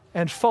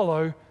 and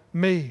follow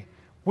me.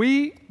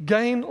 We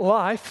gain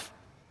life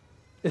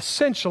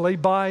essentially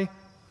by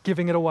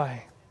giving it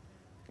away,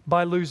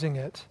 by losing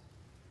it.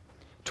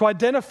 To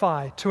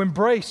identify, to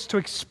embrace, to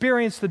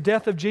experience the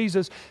death of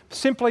Jesus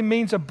simply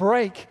means a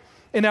break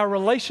in our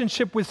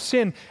relationship with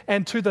sin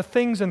and to the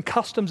things and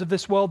customs of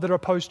this world that are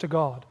opposed to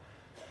God.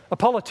 A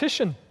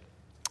politician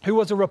who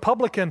was a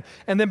Republican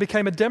and then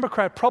became a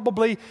Democrat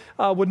probably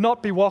would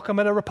not be welcome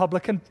at a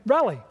Republican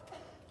rally,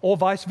 or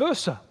vice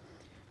versa.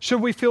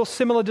 Should we feel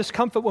similar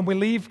discomfort when we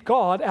leave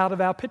God out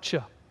of our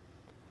picture?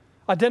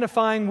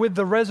 Identifying with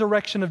the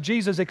resurrection of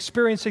Jesus,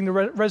 experiencing the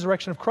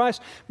resurrection of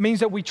Christ, means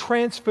that we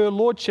transfer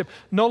lordship.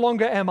 No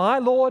longer am I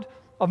Lord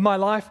of my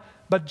life,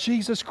 but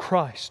Jesus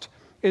Christ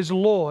is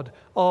Lord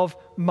of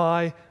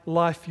my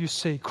life, you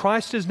see.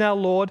 Christ is now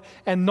Lord,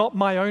 and not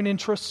my own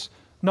interests,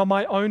 not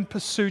my own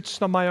pursuits,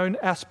 not my own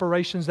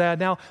aspirations. They are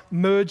now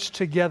merged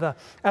together.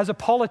 As a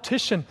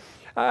politician,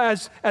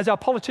 as our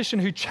politician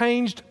who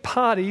changed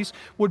parties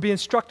would be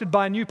instructed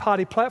by a new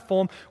party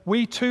platform,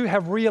 we too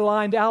have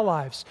realigned our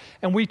lives,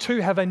 and we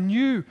too have a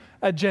new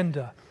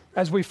agenda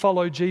as we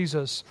follow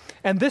Jesus.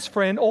 And this,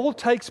 friend, all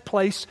takes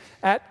place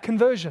at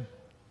conversion.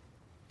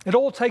 It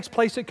all takes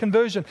place at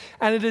conversion,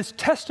 and it is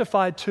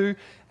testified to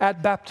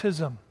at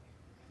baptism.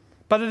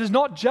 But it is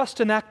not just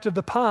an act of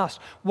the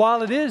past.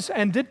 While it is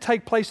and did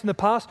take place in the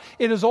past,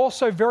 it is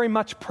also very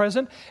much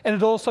present, and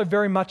it also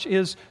very much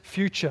is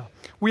future.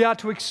 We are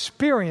to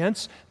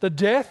experience the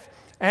death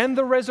and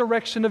the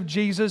resurrection of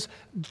Jesus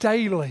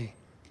daily.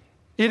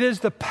 It is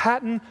the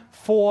pattern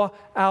for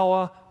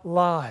our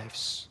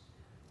lives.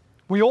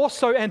 We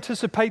also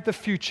anticipate the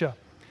future.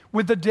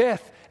 With the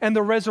death and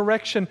the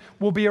resurrection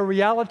will be a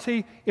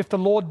reality if the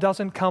Lord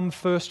doesn't come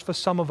first for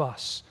some of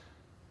us.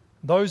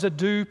 Those that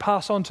do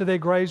pass on to their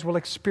graves will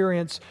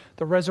experience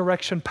the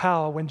resurrection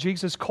power when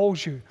Jesus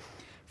calls you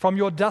from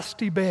your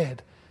dusty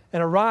bed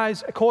and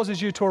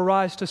causes you to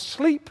arise to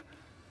sleep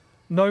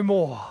no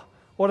more.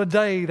 What a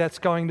day that's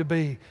going to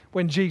be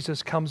when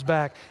Jesus comes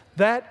back,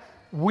 that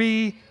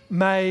we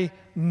may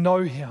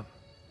know him.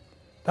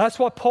 That's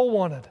what Paul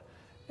wanted,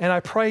 and I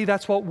pray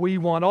that's what we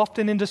want.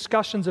 Often in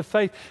discussions of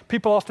faith,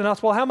 people often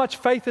ask, well, how much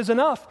faith is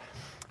enough?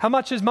 How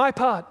much is my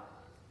part?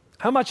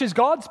 How much is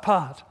God's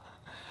part?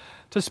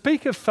 To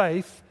speak of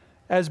faith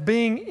as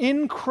being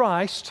in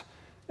Christ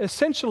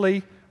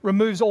essentially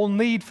removes all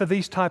need for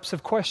these types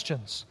of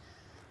questions.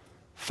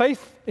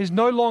 Faith is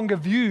no longer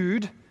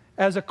viewed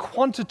as a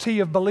quantity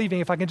of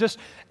believing. If I can just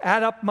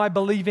add up my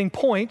believing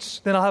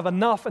points, then I'll have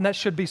enough and that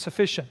should be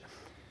sufficient.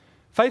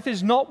 Faith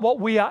is not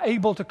what we are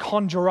able to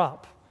conjure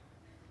up.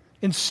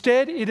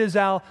 Instead, it is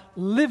our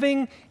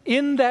living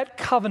in that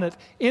covenant,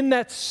 in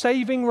that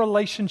saving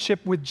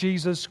relationship with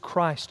Jesus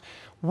Christ.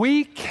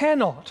 We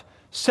cannot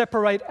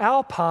separate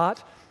our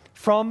part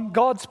from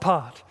God's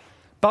part.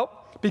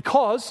 But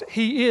because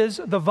He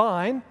is the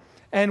vine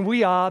and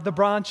we are the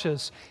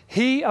branches,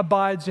 He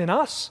abides in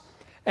us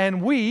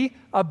and we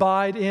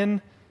abide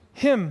in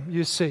Him,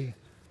 you see.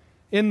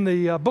 In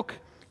the book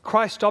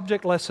Christ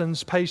Object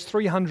Lessons, page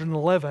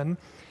 311,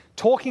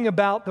 talking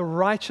about the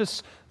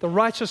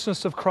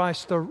righteousness of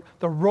Christ,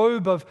 the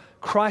robe of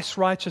Christ's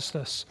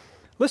righteousness.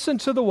 Listen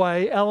to the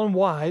way Ellen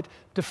White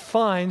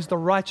defines the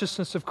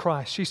righteousness of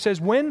Christ. She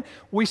says, when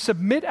we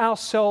submit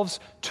ourselves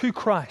to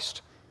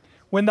Christ,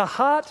 when the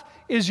heart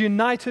is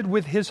united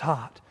with His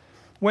heart,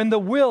 when the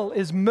will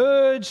is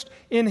merged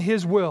in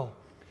His will,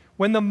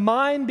 when the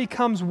mind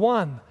becomes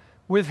one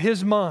with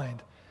His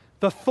mind,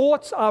 the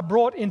thoughts are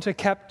brought into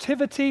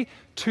captivity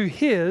to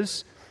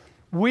His,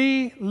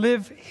 we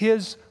live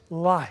His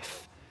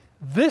life.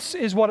 This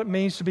is what it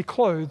means to be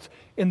clothed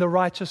in the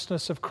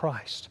righteousness of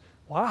Christ.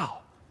 Wow.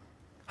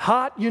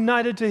 Heart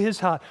united to His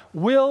heart,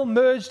 will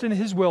merged in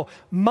His will,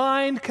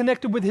 mind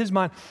connected with His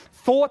mind,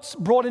 thoughts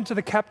brought into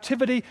the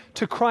captivity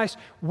to Christ.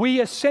 We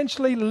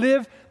essentially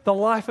live the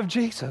life of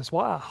Jesus.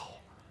 Wow.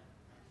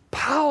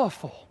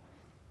 Powerful.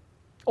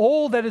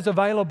 All that is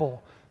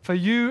available for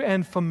you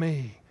and for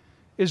me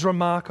is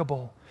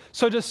remarkable.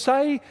 So to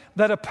say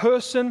that a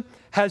person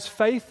has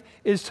faith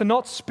is to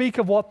not speak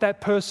of what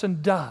that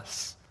person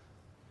does.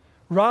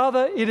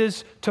 Rather, it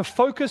is to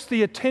focus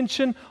the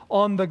attention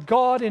on the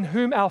God in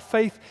whom our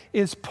faith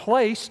is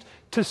placed.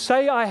 To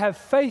say I have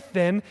faith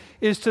then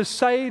is to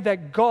say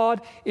that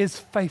God is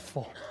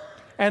faithful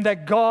and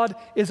that God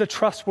is a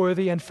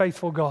trustworthy and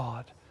faithful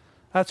God.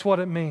 That's what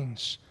it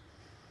means.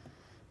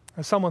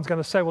 And someone's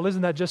going to say, well,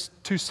 isn't that just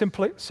too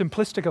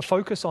simplistic a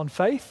focus on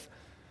faith?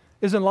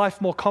 Isn't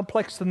life more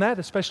complex than that,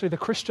 especially the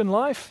Christian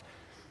life?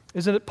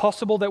 Isn't it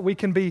possible that it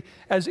could be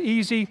as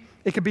easy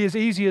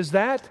as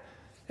that?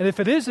 And if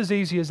it is as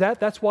easy as that,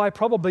 that's why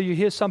probably you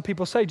hear some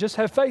people say, just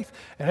have faith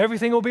and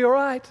everything will be all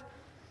right.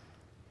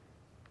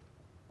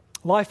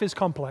 Life is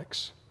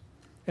complex,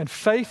 and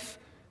faith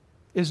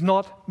is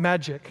not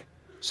magic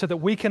so that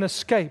we can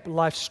escape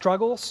life's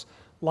struggles,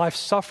 life's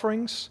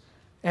sufferings,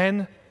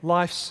 and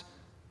life's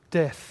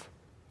death.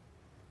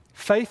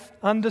 Faith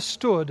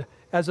understood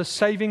as a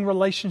saving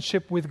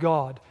relationship with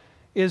God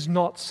is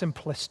not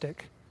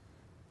simplistic.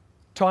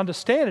 To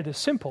understand it is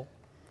simple,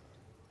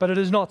 but it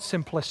is not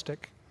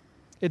simplistic.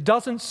 It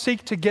doesn't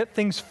seek to get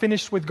things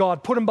finished with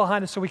God, put them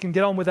behind us so we can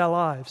get on with our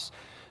lives.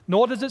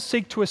 Nor does it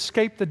seek to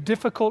escape the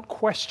difficult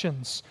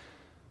questions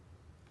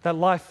that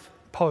life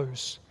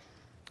poses.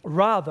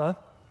 Rather,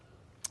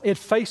 it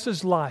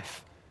faces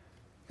life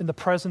in the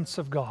presence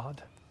of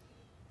God.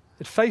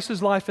 It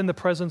faces life in the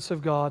presence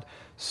of God.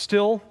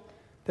 Still,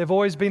 there have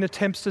always been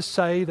attempts to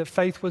say that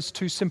faith was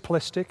too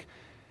simplistic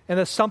and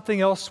that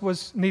something else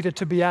was needed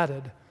to be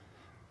added.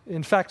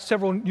 In fact,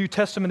 several New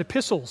Testament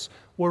epistles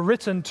were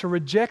written to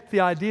reject the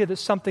idea that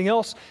something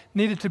else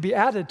needed to be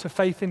added to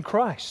faith in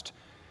Christ.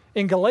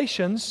 In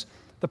Galatians,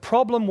 the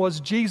problem was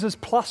Jesus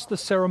plus the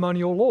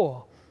ceremonial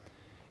law.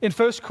 In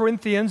 1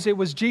 Corinthians, it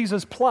was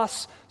Jesus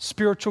plus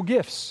spiritual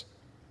gifts.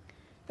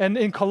 And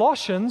in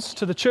Colossians,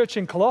 to the church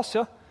in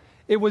Colossia,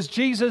 it was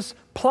Jesus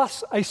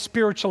plus a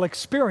spiritual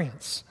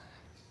experience.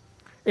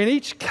 In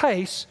each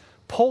case,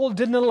 Paul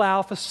didn't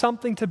allow for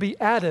something to be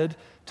added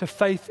to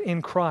faith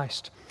in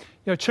Christ.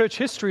 You know, church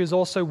history has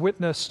also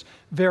witnessed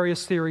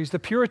various theories. The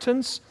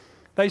Puritans,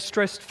 they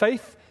stressed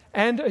faith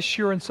and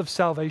assurance of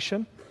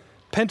salvation.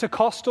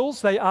 Pentecostals,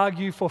 they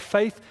argue for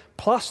faith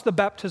plus the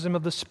baptism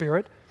of the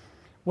Spirit.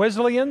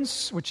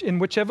 Wesleyans, which in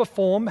whichever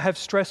form, have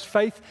stressed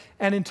faith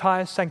and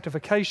entire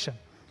sanctification.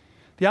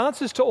 The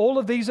answers to all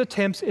of these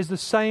attempts is the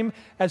same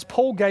as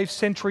Paul gave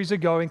centuries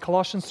ago in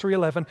Colossians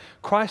 3:11.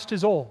 Christ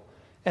is all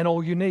and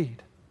all you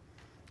need.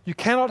 You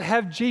cannot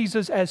have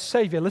Jesus as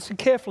Savior. Listen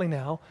carefully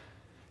now.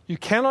 You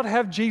cannot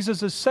have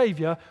Jesus as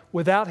Savior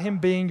without Him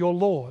being your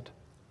Lord.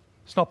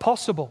 It's not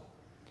possible.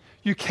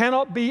 You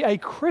cannot be a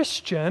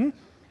Christian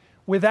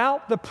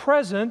without the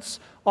presence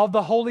of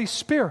the Holy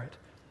Spirit.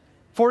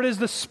 For it is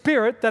the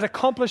Spirit that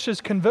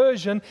accomplishes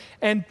conversion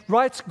and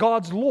writes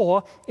God's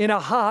law in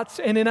our hearts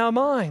and in our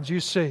minds, you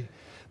see.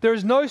 There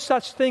is no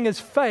such thing as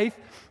faith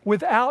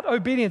without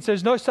obedience.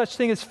 There's no such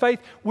thing as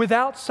faith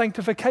without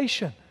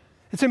sanctification.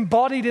 It's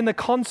embodied in the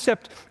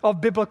concept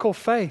of biblical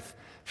faith.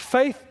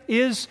 Faith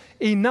is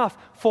enough,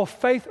 for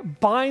faith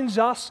binds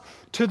us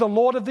to the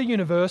Lord of the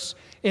universe,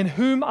 in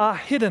whom are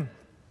hidden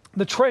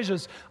the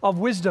treasures of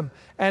wisdom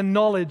and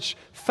knowledge.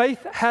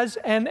 Faith has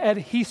an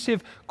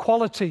adhesive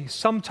quality.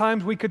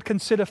 Sometimes we could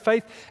consider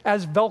faith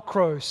as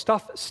Velcro.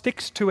 Stuff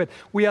sticks to it.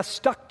 We are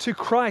stuck to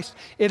Christ.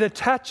 It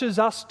attaches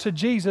us to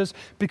Jesus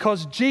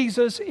because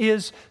Jesus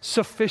is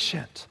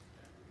sufficient.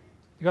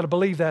 You've got to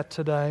believe that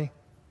today.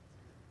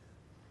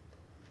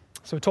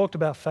 So we talked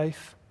about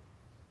faith.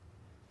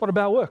 What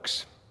about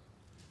works?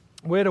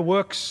 Where do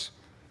works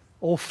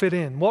all fit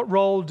in? What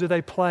role do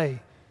they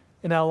play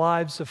in our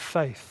lives of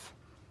faith?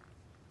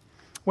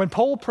 When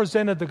Paul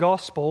presented the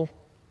gospel,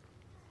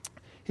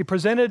 he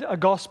presented a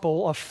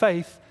gospel of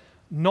faith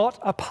not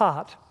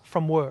apart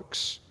from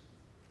works.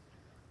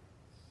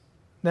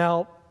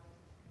 Now,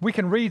 we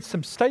can read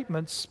some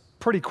statements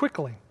pretty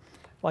quickly,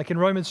 like in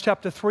Romans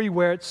chapter 3,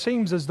 where it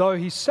seems as though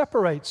he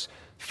separates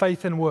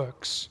faith and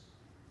works.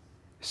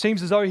 It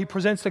seems as though he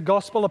presents the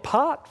gospel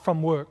apart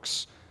from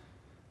works.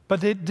 But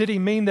did he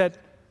mean that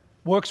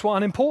works were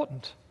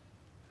unimportant,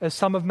 as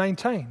some have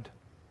maintained?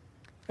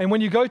 And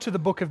when you go to the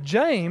book of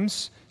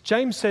James,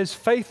 James says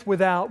faith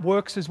without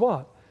works is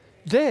what?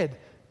 Dead.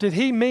 Did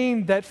he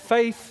mean that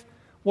faith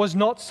was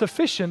not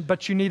sufficient,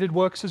 but you needed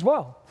works as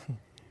well?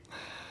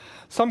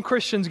 Some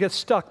Christians get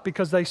stuck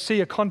because they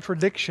see a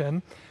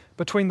contradiction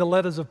between the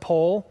letters of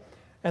Paul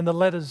and the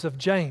letters of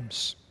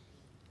James.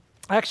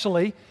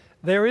 Actually,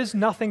 there is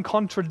nothing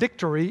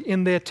contradictory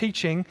in their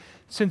teaching,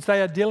 since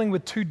they are dealing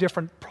with two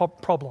different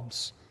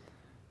problems.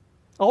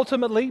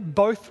 Ultimately,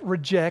 both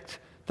reject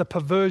the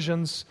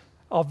perversions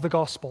of the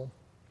gospel.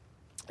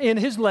 In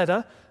his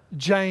letter,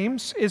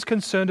 James is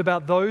concerned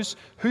about those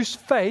whose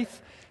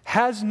faith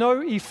has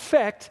no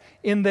effect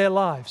in their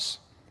lives.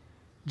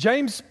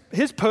 James,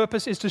 his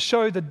purpose is to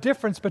show the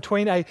difference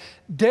between a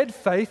dead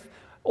faith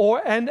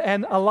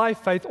and a live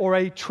faith, or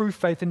a true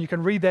faith. And you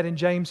can read that in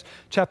James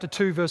chapter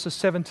 2, verses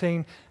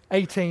 17,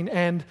 18,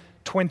 and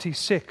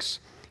 26.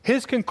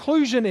 His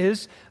conclusion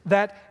is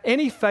that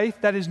any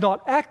faith that is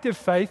not active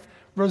faith,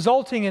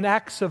 resulting in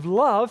acts of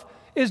love,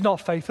 is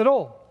not faith at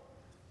all.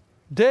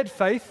 Dead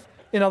faith,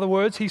 in other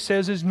words, he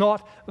says, is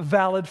not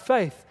valid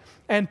faith.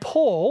 And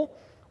Paul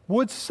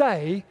would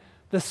say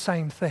the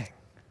same thing.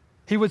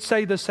 He would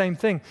say the same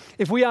thing.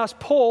 If we ask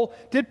Paul,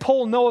 did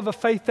Paul know of a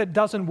faith that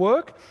doesn't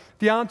work?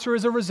 The answer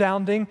is a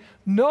resounding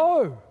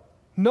no.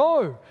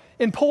 No.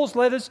 In Paul's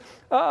letters,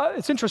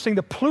 it's interesting,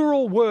 the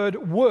plural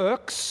word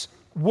works,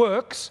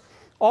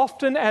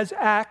 often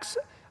acts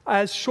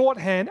as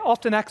shorthand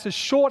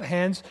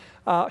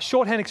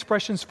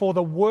expressions for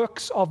the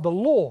works of the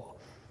law,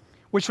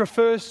 which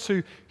refers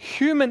to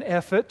human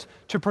effort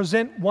to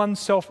present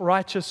oneself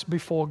righteous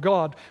before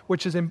God,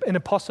 which is an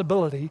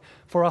impossibility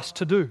for us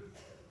to do.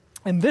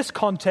 In this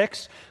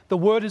context, the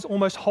word is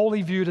almost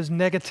wholly viewed as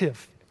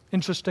negative,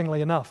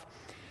 interestingly enough.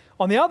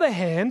 On the other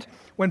hand,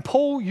 when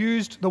Paul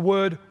used the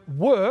word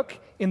work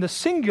in the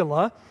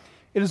singular,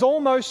 it is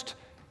almost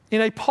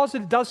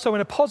does so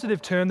in a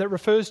positive term that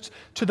refers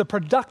to the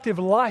productive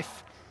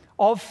life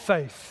of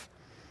faith.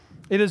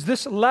 It is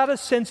this latter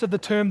sense of the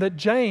term that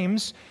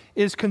James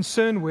is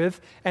concerned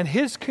with, and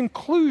his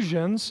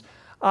conclusions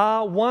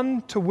are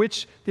one to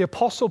which the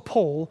Apostle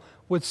Paul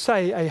would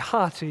say a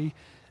hearty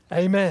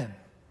amen.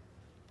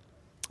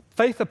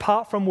 Faith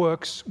apart from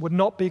works would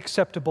not be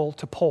acceptable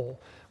to Paul.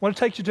 I want to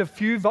take you to a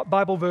few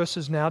Bible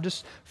verses now.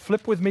 Just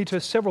flip with me to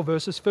several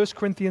verses. 1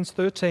 Corinthians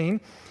 13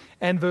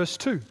 and verse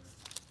 2.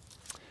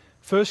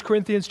 1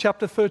 Corinthians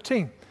chapter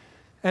 13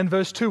 and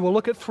verse 2. We'll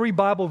look at three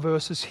Bible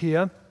verses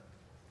here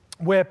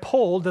where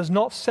Paul does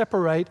not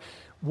separate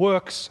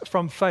works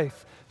from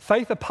faith.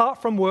 Faith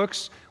apart from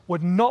works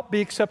would not be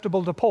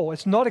acceptable to Paul.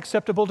 It's not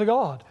acceptable to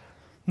God.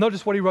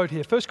 Notice what he wrote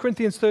here. 1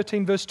 Corinthians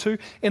 13 verse 2,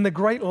 in the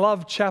great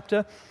love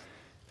chapter,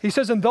 he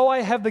says, "And though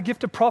I have the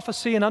gift of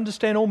prophecy and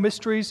understand all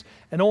mysteries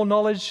and all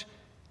knowledge,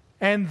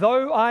 and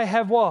though I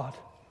have" what?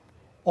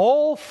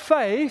 "All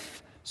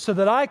faith, so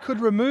that I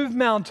could remove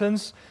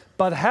mountains,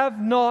 but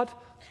have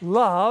not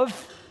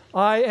love,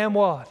 I am"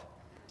 what?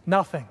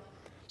 "Nothing."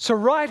 So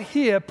right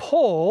here,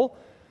 Paul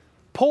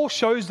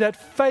shows that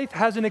faith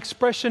has an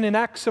expression in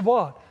acts of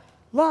what?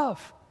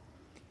 Love.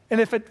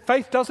 And if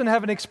faith doesn't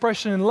have an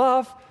expression in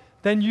love,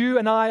 then you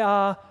and I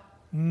are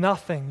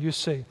nothing, you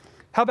see.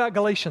 How about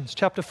Galatians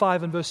chapter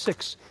 5 and verse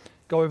 6?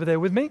 Go over there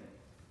with me.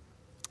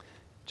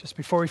 Just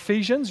before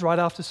Ephesians, right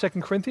after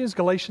 2 Corinthians,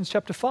 Galatians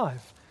chapter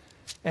 5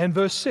 and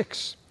verse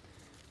 6.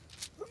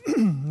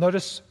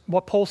 Notice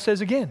what Paul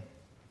says again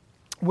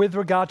with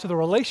regard to the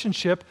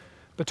relationship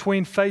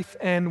between faith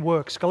and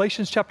works.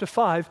 Galatians chapter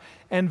 5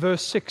 and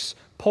verse 6.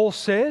 Paul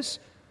says,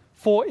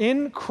 "For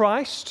in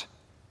Christ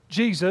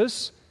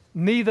Jesus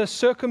neither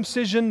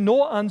circumcision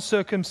nor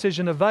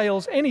uncircumcision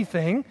avails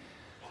anything,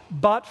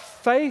 but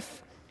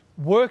faith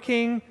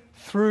working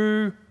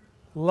through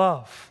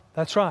love."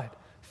 That's right.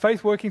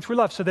 Faith working through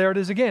love. So there it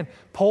is again.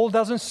 Paul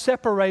doesn't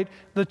separate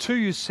the two,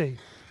 you see.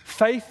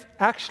 Faith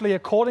actually,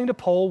 according to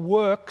Paul,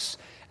 works.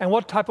 And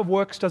what type of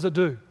works does it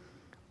do?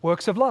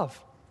 Works of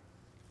love.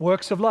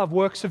 Works of love,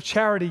 works of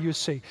charity, you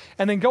see.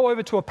 And then go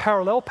over to a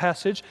parallel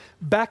passage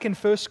back in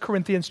 1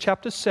 Corinthians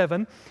chapter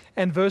 7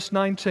 and verse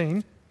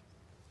 19.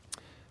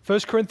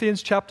 1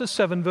 Corinthians chapter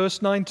 7,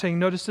 verse 19.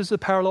 Notice this is a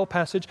parallel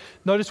passage.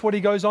 Notice what he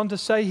goes on to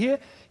say here.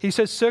 He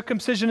says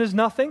circumcision is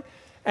nothing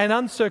and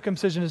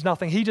uncircumcision is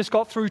nothing. He just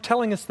got through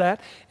telling us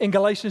that in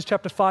Galatians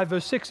chapter 5,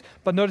 verse 6.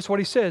 But notice what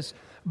he says.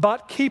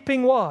 But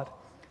keeping what?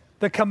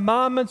 The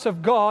commandments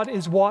of God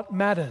is what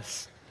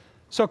matters.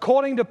 So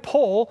according to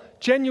Paul,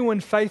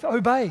 genuine faith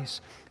obeys.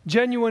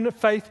 Genuine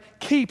faith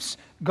keeps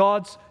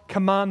God's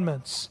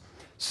commandments.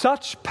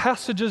 Such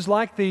passages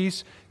like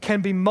these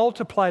can be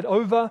multiplied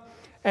over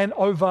and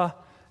over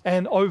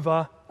and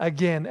over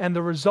again, and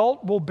the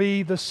result will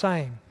be the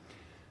same.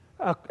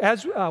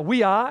 As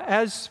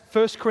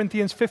 1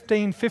 Corinthians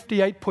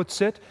 15:58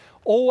 puts it,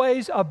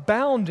 always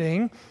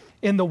abounding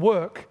in the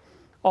work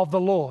of the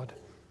Lord.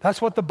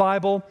 That's what the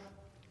Bible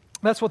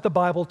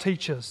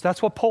teaches.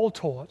 That's what Paul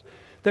taught.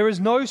 There is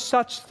no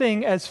such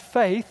thing as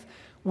faith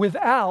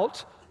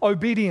without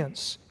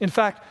obedience. In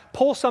fact,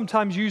 Paul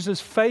sometimes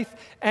uses faith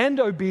and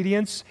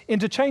obedience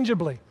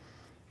interchangeably.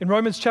 In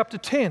Romans chapter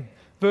 10,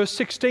 verse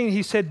 16,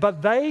 he said,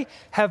 "But they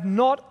have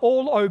not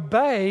all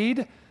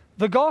obeyed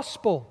the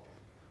gospel.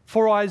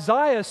 For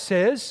Isaiah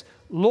says,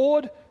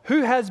 'Lord,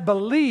 who has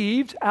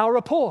believed our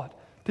report?'"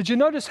 Did you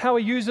notice how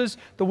he uses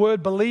the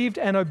word believed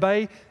and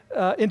obey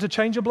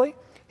interchangeably?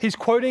 He's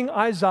quoting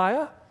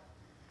Isaiah,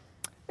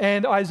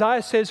 and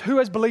Isaiah says, "Who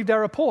has believed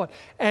our report?"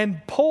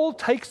 And Paul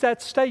takes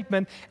that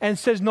statement and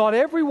says, not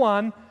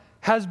everyone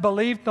has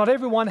believed, not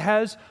everyone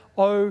has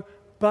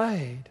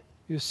obeyed,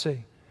 you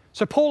see.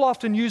 So Paul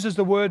often uses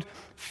the word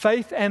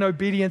faith and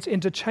obedience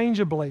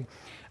interchangeably.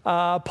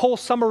 Paul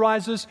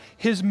summarizes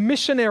his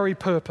missionary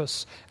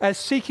purpose as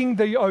seeking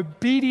the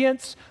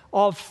obedience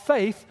of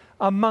faith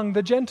among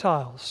the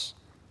Gentiles.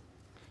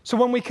 So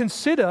when we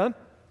consider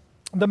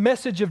the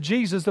message of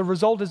Jesus, the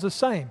result is the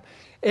same.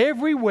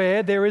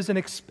 Everywhere there is an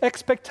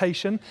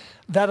expectation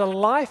that a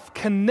life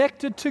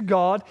connected to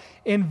God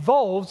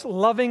involves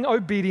loving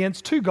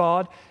obedience to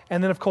God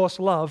and then, of course,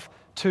 love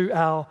to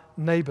our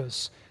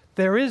neighbors.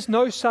 There is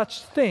no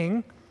such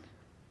thing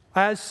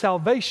as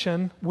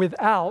salvation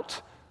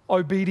without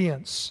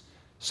obedience.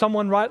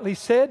 Someone rightly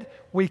said,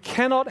 we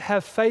cannot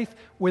have faith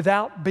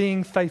without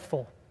being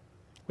faithful.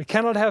 We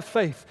cannot have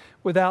faith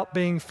without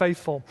being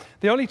faithful.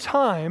 The only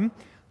time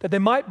that there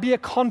might be a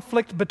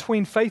conflict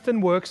between faith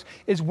and works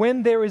is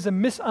when there is a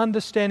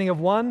misunderstanding of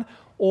one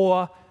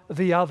or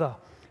the other.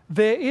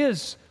 There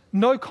is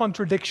no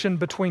contradiction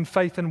between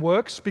faith and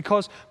works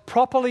because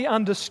properly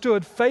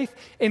understood, faith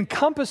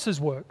encompasses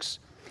works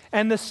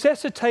and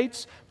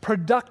necessitates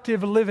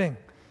productive living.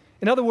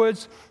 In other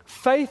words,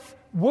 faith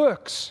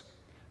works,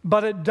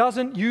 but it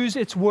doesn't use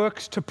its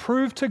works to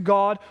prove to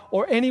God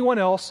or anyone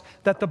else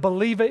that the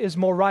believer is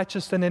more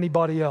righteous than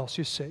anybody else,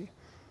 you see.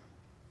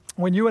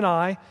 When you and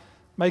I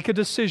make a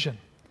decision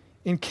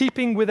in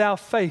keeping with our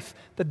faith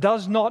that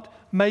does not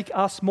make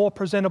us more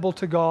presentable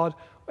to God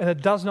and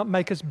it does not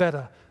make us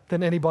better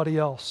than anybody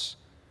else.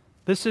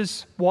 This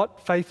is what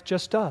faith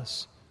just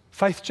does.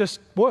 Faith just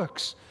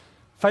works.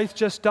 Faith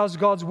just does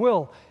God's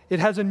will. It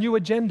has a new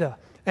agenda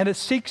and it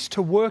seeks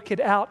to work it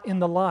out in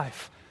the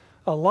life.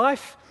 A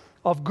life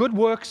of good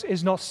works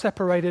is not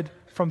separated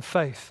from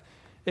faith.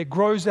 It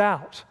grows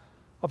out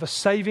of a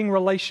saving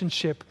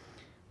relationship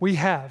we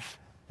have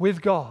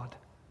with God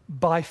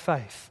by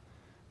faith.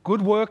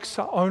 Good works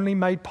are only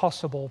made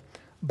possible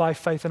by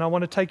faith. And I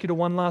want to take you to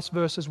one last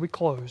verse as we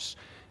close.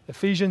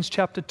 Ephesians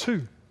chapter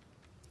 2,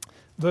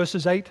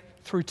 verses 8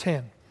 through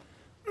 10.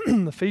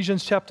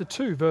 Ephesians chapter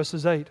 2,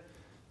 verses 8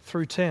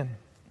 through 10.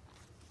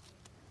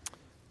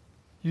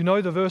 You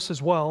know the verse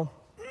as well.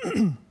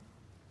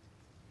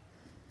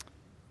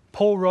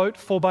 Paul wrote,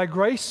 "For by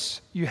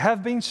grace you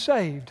have been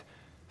saved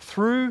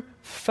through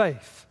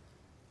faith,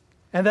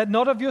 and that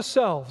not of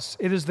yourselves,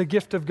 it is the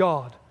gift of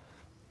God,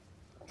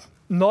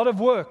 not of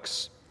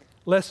works,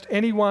 lest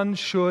anyone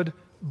should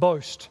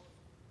boast.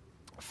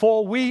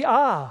 For we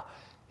are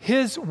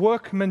His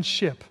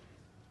workmanship,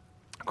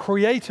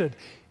 created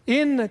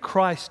in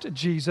Christ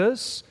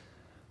Jesus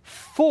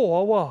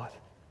for" what?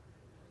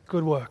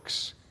 Good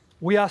works.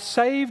 We are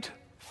saved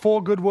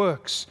for good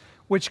works,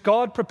 which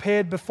God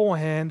prepared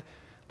beforehand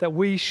that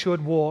we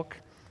should walk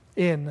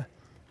in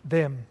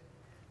them.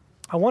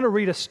 I want to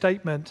read a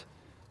statement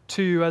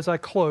to you as I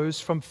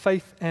close from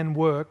Faith and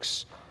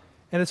Works,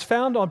 and it's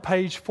found on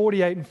page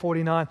 48 and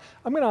 49.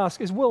 I'm going to ask,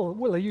 is Will,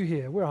 are you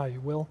here? Where are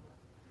you, Will?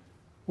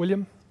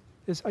 William,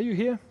 are you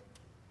here?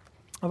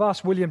 I've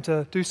asked William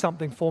to do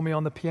something for me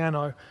on the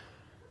piano.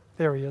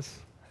 There he is.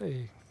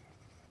 Hey,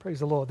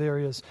 praise the Lord, there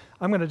he is.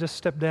 I'm going to just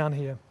step down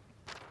here.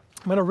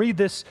 I'm going to read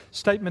this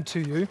statement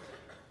to you,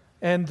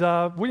 and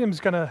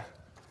William's going to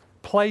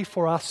play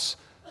for us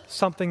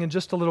something in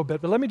just a little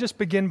bit. But let me just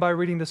begin by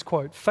reading this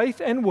quote. "Faith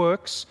and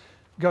works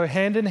go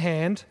hand in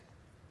hand.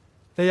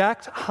 They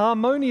act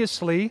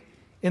harmoniously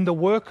in the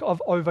work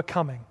of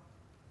overcoming."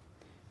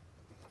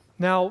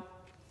 Now,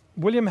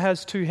 William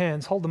has two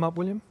hands. Hold them up,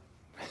 William.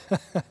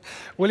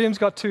 William's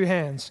got two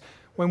hands.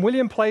 When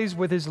William plays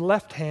with his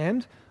left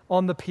hand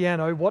on the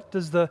piano, what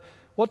does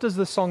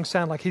the song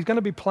sound like? He's going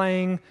to be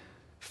playing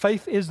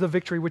 "Faith is the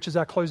Victory," which is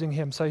our closing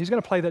hymn. So he's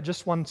going to play that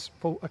just once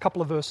for a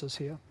couple of verses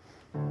here.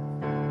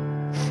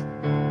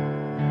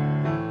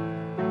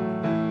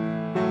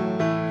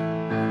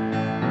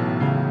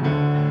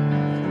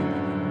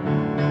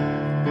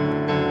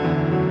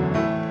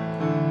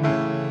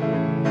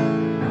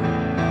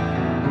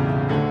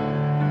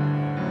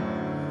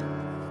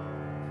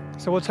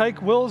 So we'll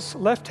take Will's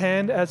left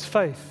hand as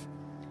faith.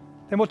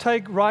 Then we'll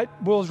take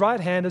Will's right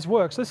hand as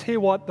works. Let's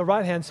hear what the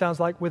right hand sounds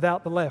like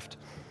without the left.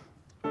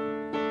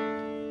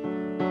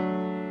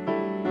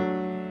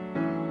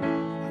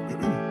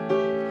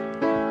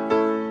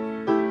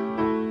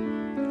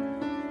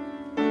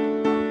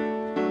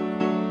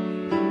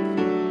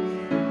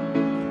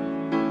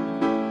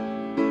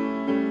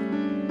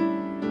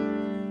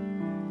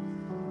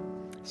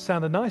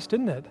 Sounded nice,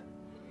 didn't it?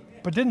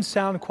 But didn't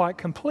sound quite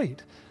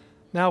complete.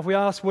 Now, if we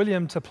ask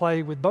William to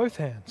play with both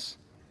hands.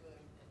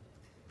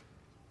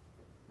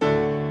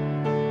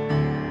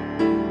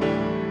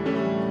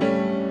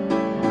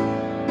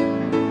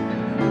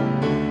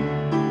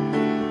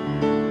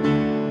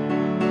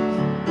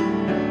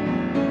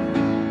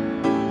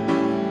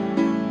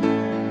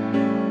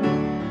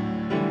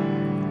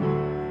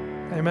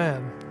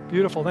 Amen.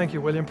 Beautiful. Thank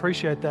you, William.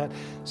 Appreciate that.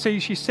 See,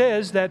 she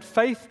says that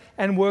faith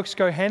and works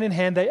go hand in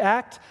hand. They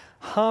act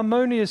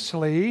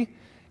harmoniously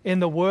in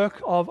the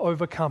work of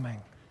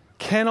overcoming.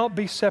 Cannot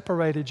be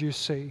separated, you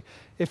see.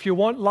 If you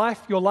want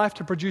your life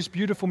to produce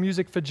beautiful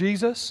music for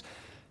Jesus,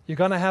 you're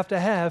going to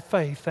have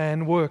faith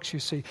and works, you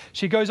see.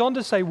 She goes on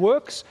to say,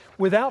 works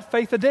without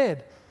faith are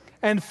dead,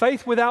 and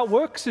faith without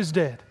works is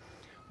dead.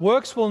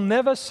 Works will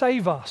never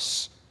save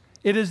us.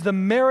 It is the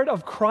merit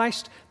of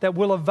Christ that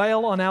will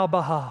avail on our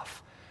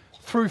behalf.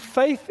 Through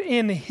faith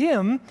in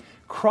Him,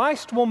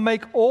 Christ will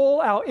make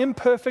all our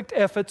imperfect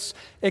efforts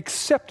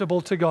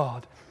acceptable to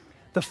God.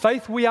 The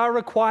faith we are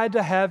required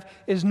to have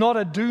is not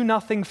a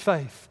do-nothing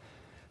faith.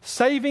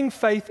 Saving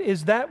faith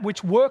is that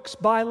which works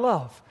by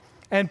love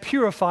and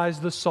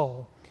purifies the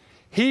soul.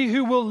 He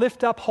who will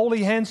lift up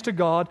holy hands to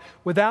God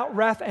without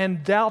wrath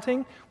and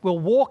doubting will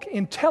walk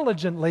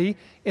intelligently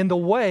in the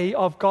way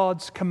of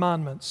God's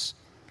commandments.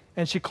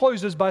 And she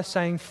closes by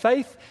saying,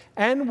 faith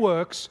and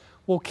works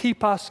will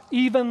keep us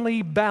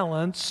evenly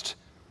balanced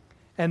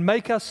and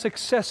make us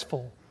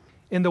successful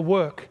in the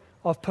work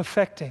of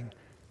perfecting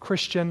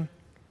Christian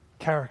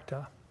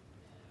character.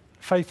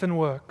 Faith and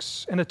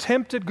works. An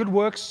attempt at good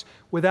works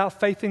without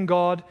faith in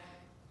God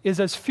is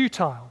as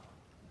futile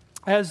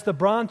as the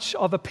branch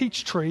of a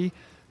peach tree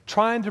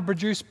trying to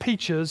produce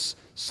peaches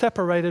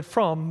separated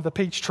from the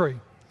peach tree.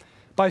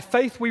 By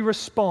faith we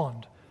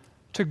respond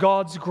to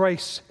God's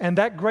grace, and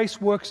that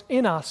grace works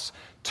in us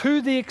to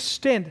the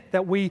extent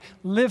that we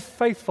live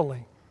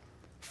faithfully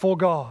for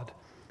God.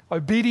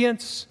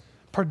 Obedience,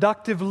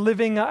 productive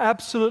living are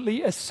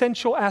absolutely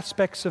essential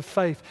aspects of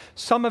faith.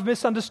 Some have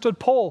misunderstood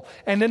Paul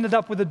and ended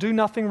up with a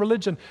do-nothing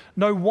religion.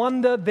 No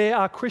wonder there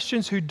are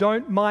Christians who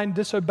don't mind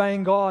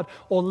disobeying God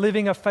or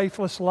living a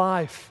faithless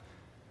life.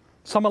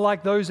 Some are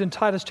like those in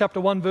Titus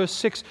chapter 1 verse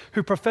 6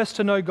 who profess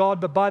to know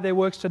God but by their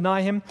works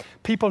deny Him.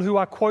 People who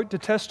are, quote,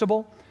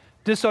 detestable,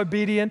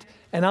 disobedient,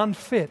 and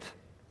unfit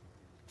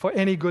for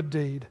any good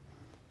deed.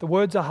 The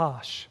words are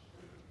harsh,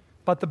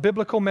 but the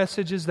biblical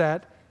message is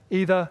that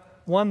either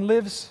one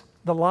lives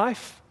the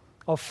life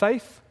of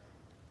faith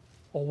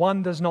or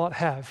one does not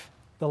have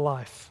the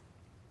life.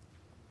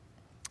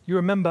 You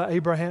remember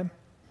Abraham,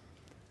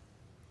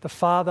 the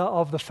father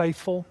of the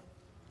faithful?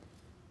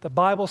 The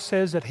Bible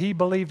says that he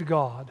believed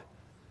God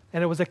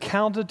and it was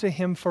accounted to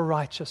him for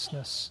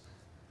righteousness.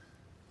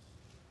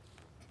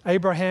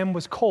 Abraham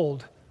was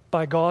called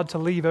by God to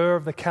leave Ur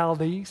of the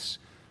Chaldees.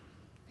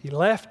 He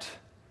left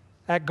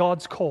at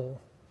God's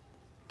call.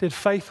 Did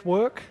faith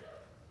work?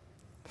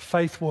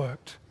 Faith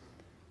worked.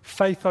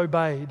 Faith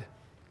obeyed.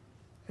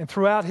 And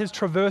throughout his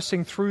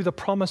traversing through the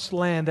promised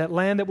land, that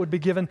land that would be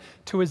given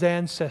to his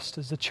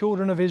ancestors, the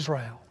children of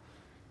Israel,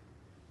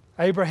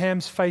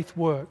 Abraham's faith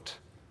worked.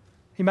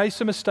 He made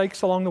some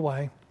mistakes along the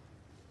way.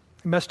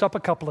 He messed up a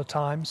couple of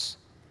times.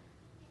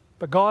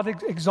 But God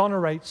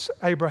exonerates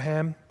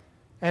Abraham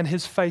and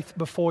his faith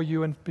before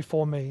you and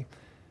before me.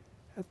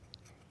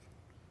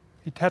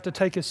 He had to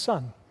take his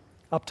son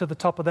up to the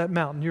top of that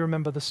mountain. You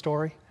remember the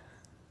story?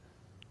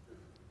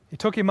 He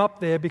took him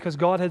up there because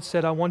God had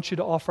said, I want you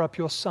to offer up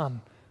your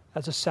son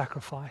as a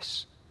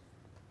sacrifice.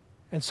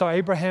 And so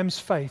Abraham's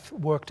faith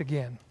worked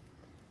again.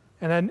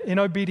 And then in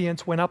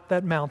obedience went up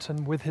that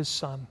mountain with his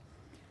son.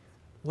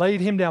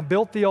 Laid him down,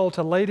 built the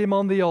altar, laid him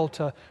on the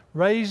altar,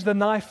 raised the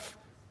knife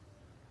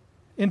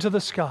into the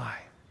sky.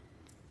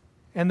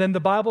 And then the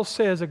Bible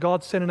says that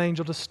God sent an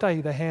angel to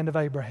stay the hand of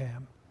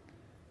Abraham.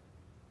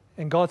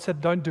 And God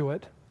said, don't do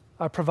it.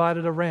 I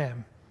provided a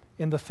ram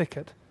in the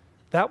thicket.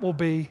 That will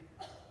be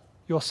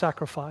your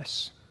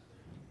sacrifice.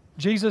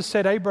 Jesus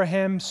said,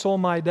 Abraham saw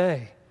my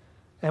day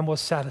and was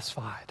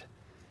satisfied.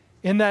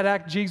 In that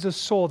act, Jesus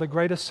saw the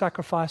greatest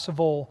sacrifice of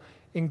all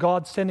in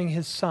God sending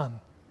his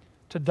son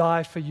to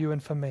die for you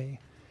and for me.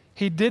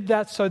 He did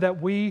that so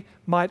that we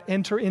might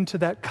enter into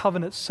that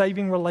covenant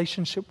saving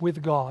relationship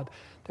with God,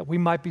 that we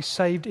might be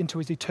saved into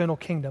his eternal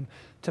kingdom,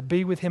 to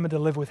be with him and to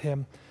live with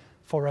him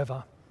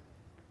forever.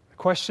 The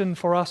question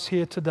for us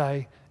here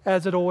today,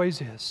 as it always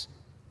is,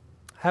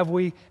 have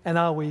we and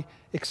are we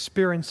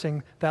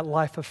experiencing that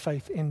life of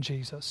faith in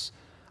Jesus?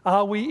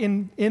 Are we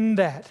in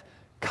that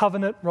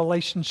covenant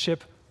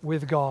relationship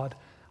with God?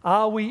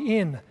 Are we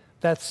in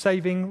that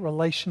saving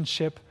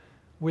relationship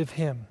with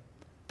him?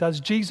 Does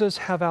Jesus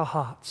have our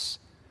hearts?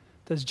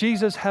 Does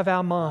Jesus have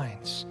our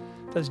minds?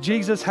 Does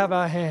Jesus have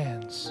our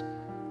hands?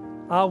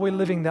 Are we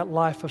living that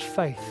life of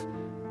faith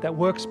that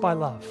works by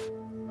love,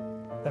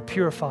 that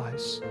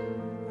purifies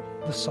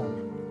the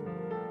soul?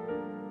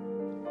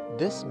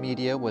 This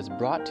media was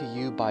brought to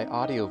you by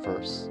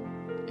Audioverse,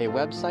 a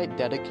website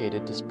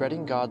dedicated to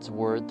spreading God's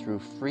Word through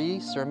free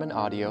sermon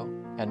audio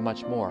and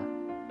much more.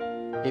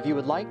 If you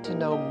would like to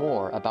know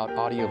more about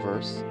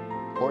Audioverse,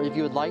 or if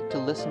you would like to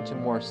listen to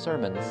more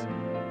sermons,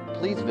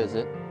 please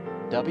visit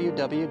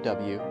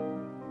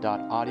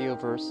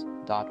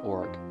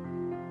www.audioverse.org.